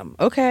damn,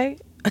 okay.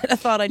 I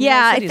thought I knew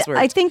how cities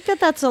worked. I think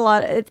that's a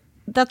lot.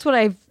 That's what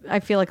I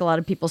feel like a lot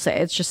of people say.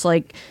 It's just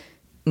like,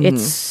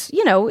 it's,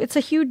 it's a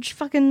huge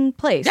fucking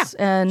place.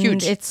 And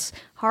it's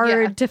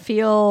hard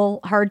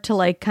to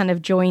like kind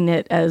of join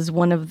it as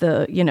one of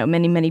the,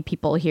 many, many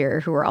people here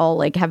who are all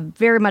like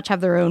very much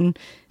have their own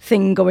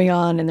thing going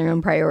on and their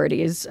own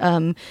priorities.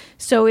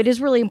 So it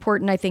is really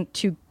important, I think,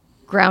 to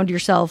ground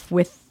yourself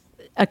with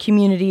a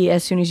community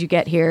as soon as you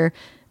get here.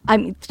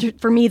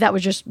 For me, that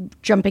was just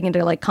jumping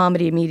into like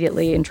comedy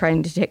immediately and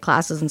trying to take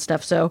classes and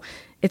stuff. So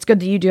it's good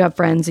that you do have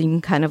friends and you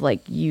can kind of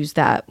like use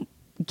that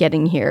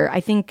getting here. I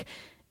think,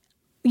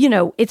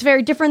 it's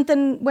very different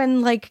than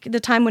when like the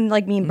time when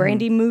like me and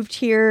Brandy moved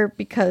here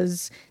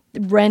because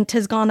rent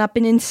has gone up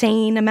an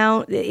insane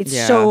amount. It's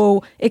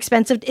so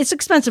expensive. It's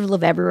expensive to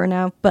live everywhere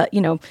now, but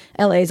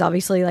LA is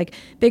obviously like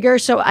bigger.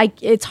 So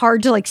it's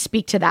hard to like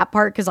speak to that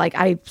part because like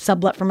I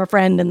sublet from a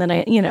friend and then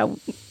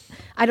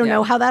I don't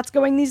know how that's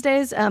going these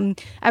days. I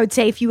would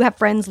say if you have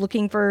friends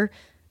looking for,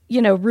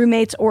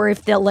 roommates or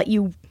if they'll let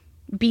you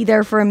be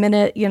there for a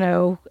minute,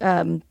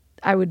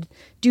 I would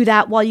do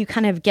that while you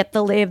kind of get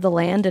the lay of the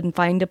land and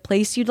find a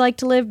place you'd like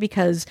to live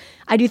because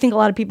I do think a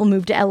lot of people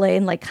move to LA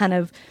and like kind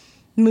of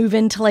move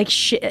into like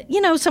shit,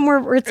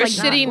 somewhere where it's like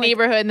shitty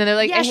neighborhood and then they're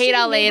like, I hate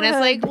LA. And it's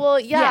like, well,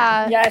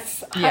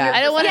 Yes.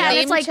 I don't want to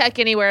name check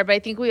anywhere, but I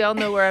think we all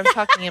know where I'm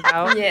talking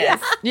about.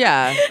 Yes.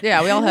 Yeah.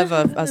 We all have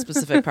a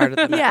specific part of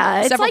the map.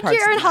 Yeah. It's like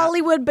you're in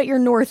Hollywood, but you're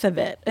north of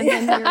it. And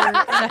then you're...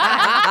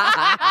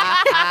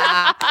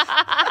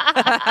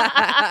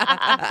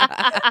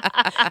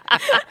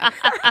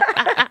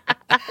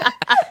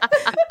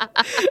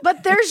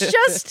 But there's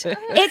just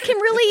it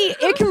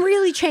can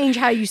really change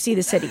how you see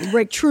the city.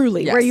 Like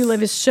truly, where you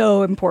live is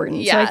so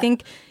important. So I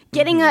think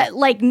getting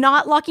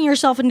not locking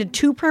yourself into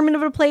too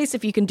permanent of a place.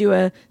 If you can do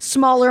a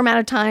smaller amount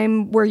of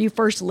time where you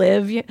first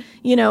live,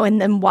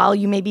 and then while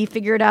you maybe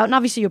figure it out, and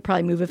obviously you'll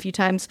probably move a few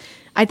times.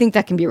 I think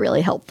that can be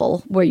really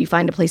helpful where you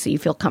find a place that you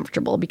feel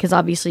comfortable because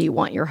obviously you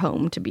want your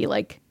home to be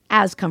like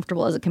as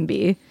comfortable as it can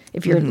be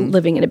if you're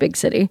living in a big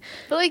city.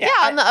 But like,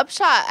 on the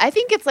upshot, I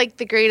think it's like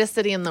the greatest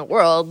city in the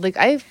world. Like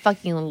I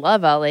fucking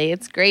love LA.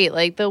 It's great.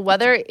 Like the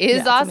weather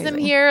is awesome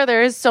amazing. Here.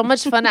 There is so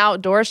much fun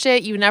outdoor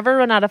shit. You never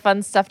run out of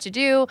fun stuff to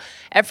do.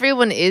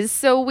 Everyone is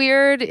so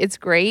weird. It's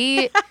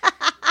great.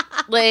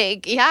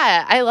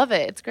 I love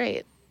it. It's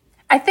great.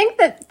 I think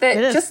that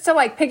just to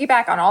like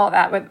piggyback on all of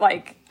that with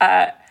like,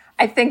 I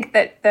think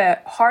that the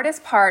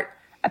hardest part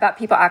about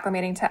people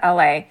acclimating to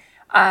LA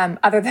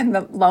other than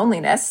the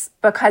loneliness,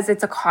 because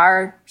it's a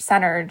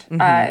car-centered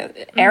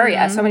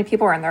area. So many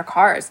people are in their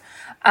cars.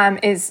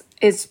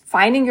 Is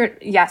finding your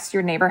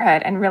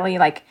neighborhood and really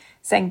like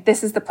saying,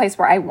 this is the place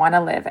where I want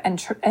to live,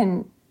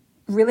 and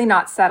really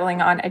not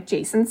settling on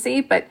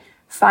adjacency, but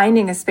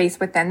finding a space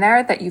within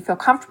there that you feel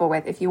comfortable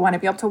with. If you want to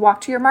be able to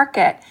walk to your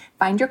market,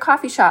 find your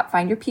coffee shop,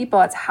 find your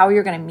people. It's how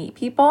you're going to meet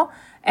people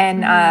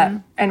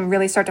and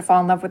really start to fall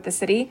in love with the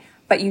city.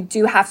 But you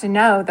do have to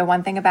know the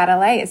one thing about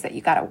LA is that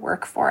you got to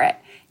work for it.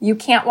 You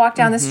can't walk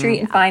down the street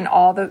and find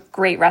all the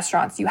great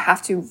restaurants. You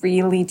have to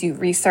really do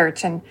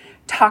research and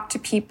talk to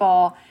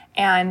people.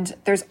 And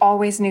there's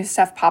always new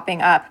stuff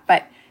popping up.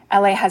 But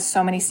LA has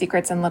so many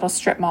secrets in little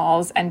strip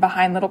malls and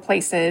behind little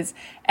places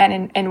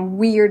and in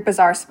weird,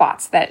 bizarre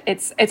spots that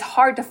it's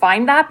hard to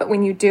find that. But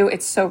when you do,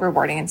 it's so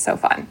rewarding and so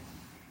fun.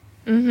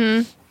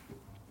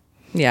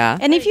 Yeah.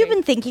 And if you've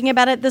been thinking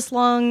about it this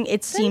long,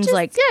 it seems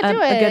like a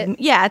good,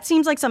 it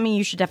seems like something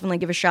you should definitely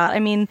give a shot. I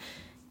mean,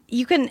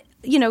 you can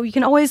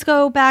always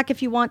go back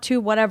if you want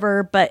to,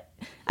 whatever, but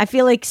I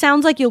feel like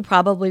sounds like you'll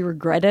probably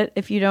regret it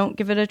if you don't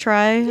give it a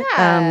try.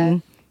 Yeah.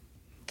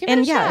 Give it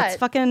a shot. It's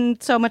fucking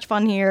so much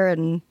fun here,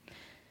 and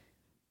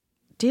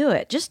do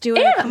it. Just do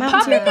it. Yeah, Come out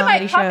pop to into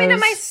comedy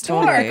shows. my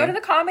store. Totally. Go to the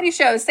comedy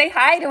shows. Say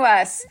hi to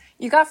us.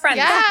 You got friends.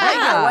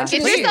 Yeah.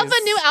 Get yourself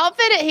a new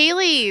outfit at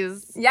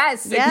Haley's.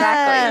 Yes,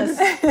 exactly.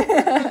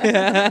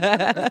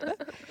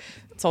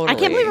 Totally. I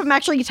can't believe I'm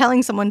actually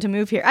telling someone to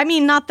move here. I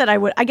mean, not that I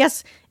would. I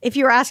guess if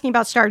you were asking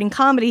about starting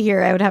comedy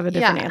here, I would have a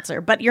different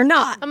answer. But you're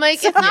not. I'm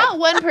like, it's not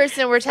one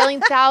person. We're telling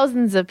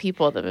thousands of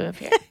people to move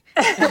here.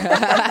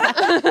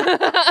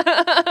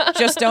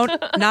 Just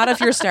not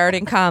if you're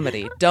starting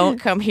comedy. Don't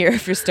come here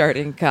if you're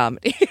starting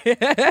comedy.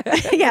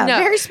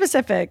 Very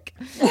specific.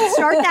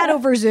 Start that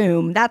over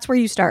Zoom. That's where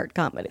you start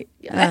comedy.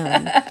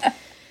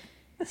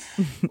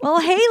 Well,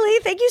 Haley,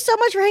 thank you so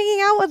much for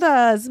hanging out with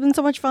us. It's been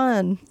so much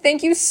fun.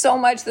 Thank you so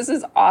much. This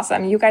is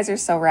awesome. You guys are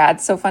so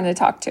rad. So fun to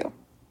talk to.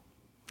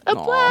 A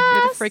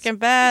blast. You're the freaking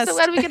best. So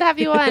glad we could have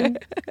you on.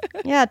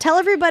 Yeah, tell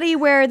everybody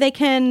where they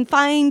can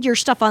find your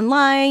stuff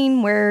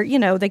online, where,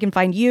 they can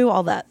find you,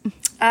 all that.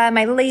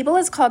 My label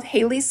is called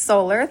Haley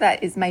Solar.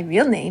 That is my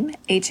real name,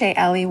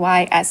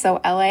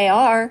 HALEYSOLAR.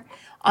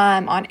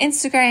 On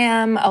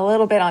Instagram, a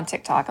little bit on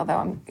TikTok, although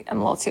I'm a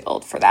little too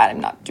old for that.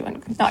 I'm not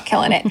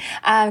killing it.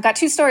 I've got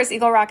 2 stores,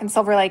 Eagle Rock and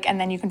Silver Lake, and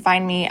then you can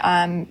find me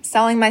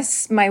selling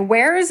my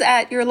wares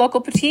at your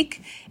local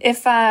boutique.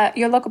 If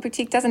your local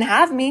boutique doesn't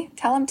have me,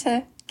 tell them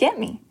to get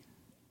me.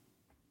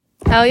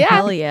 Hell yeah.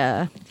 Hell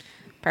yeah.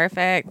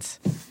 Perfect.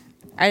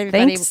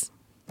 Thanks.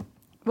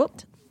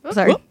 Whoop.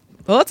 Sorry.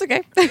 Well, it's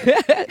okay.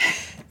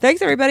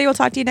 Thanks, everybody. We'll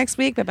talk to you next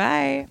week.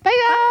 Bye-bye. Bye,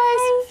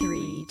 guys.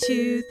 3,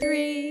 2,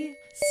 3,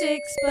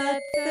 6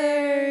 but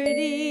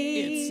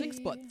 30. It's 6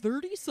 but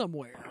 30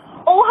 somewhere.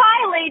 Oh,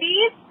 hi,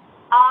 ladies.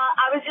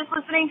 I was just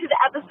listening to the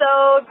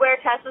episode where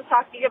Tess was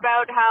talking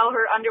about how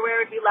her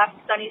underwear would be left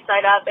sunny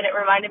side up, and it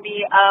reminded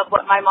me of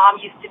what my mom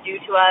used to do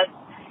to us.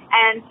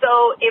 And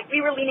so if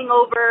we were leaning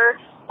over,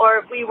 or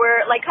if we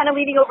were like kind of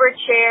leaning over a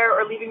chair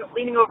or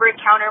leaning over a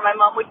counter, my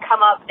mom would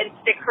come up and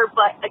stick her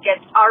butt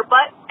against our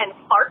butt and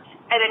fart,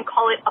 and then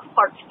call it a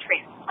fart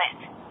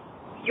transplant.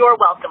 You're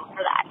welcome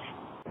for that.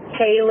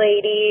 Hey,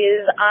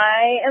 ladies.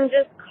 I am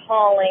just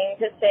calling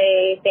to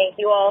say thank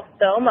you all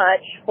so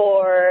much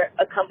for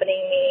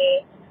accompanying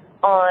me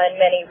on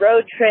many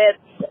road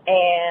trips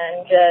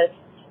and just,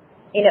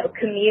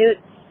 commutes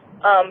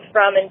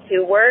from and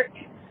to work.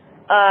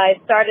 I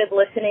started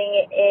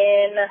listening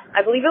in,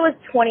 I believe it was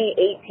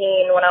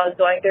 2018 when I was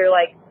going through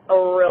like a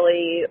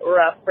really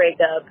rough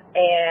breakup,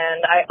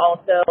 and I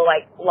also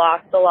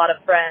lost a lot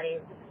of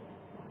friends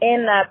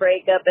in that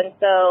breakup, and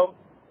so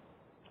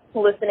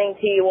listening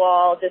to you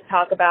all just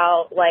talk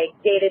about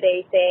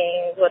day-to-day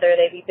things, whether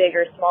they be big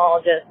or small,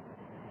 just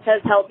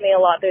has helped me a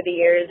lot through the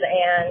years,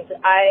 and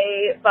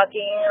I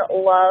fucking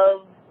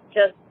love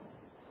just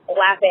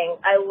laughing.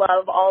 I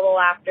love all the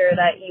laughter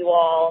that you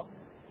all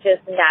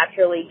just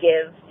naturally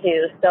give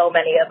to so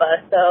many of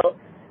us. So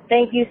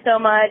thank you so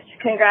much.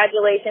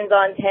 Congratulations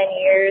on 10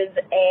 years,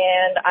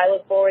 and I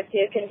look forward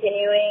to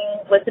continuing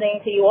listening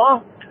to you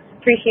all.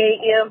 Appreciate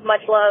you.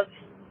 Much love.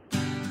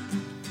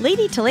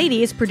 Lady to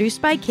Lady is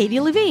produced by Katie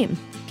Levine.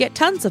 Get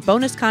tons of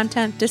bonus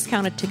content,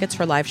 discounted tickets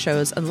for live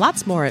shows, and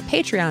lots more at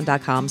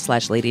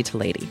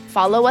patreon.com/ladytolady.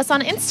 Follow us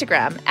on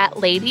Instagram at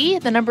Lady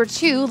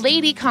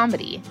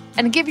Comedy,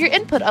 and give your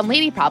input on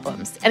lady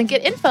problems and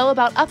get info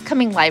about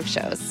upcoming live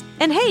shows.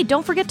 And hey,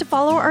 don't forget to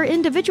follow our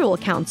individual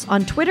accounts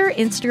on Twitter,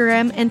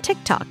 Instagram, and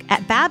TikTok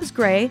at Babs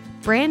Gray,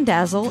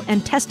 Brandazzle,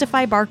 and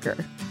Testify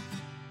Barker.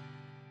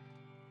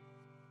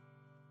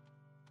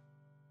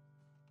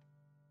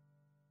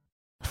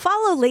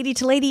 Follow Lady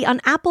to Lady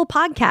on Apple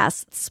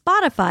Podcasts,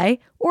 Spotify,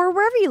 or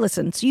wherever you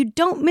listen so you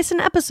don't miss an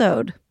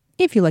episode.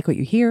 If you like what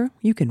you hear,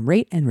 you can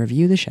rate and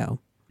review the show.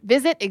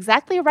 Visit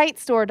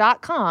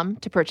ExactlyRightStore.com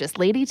to purchase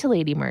Lady to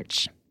Lady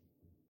merch.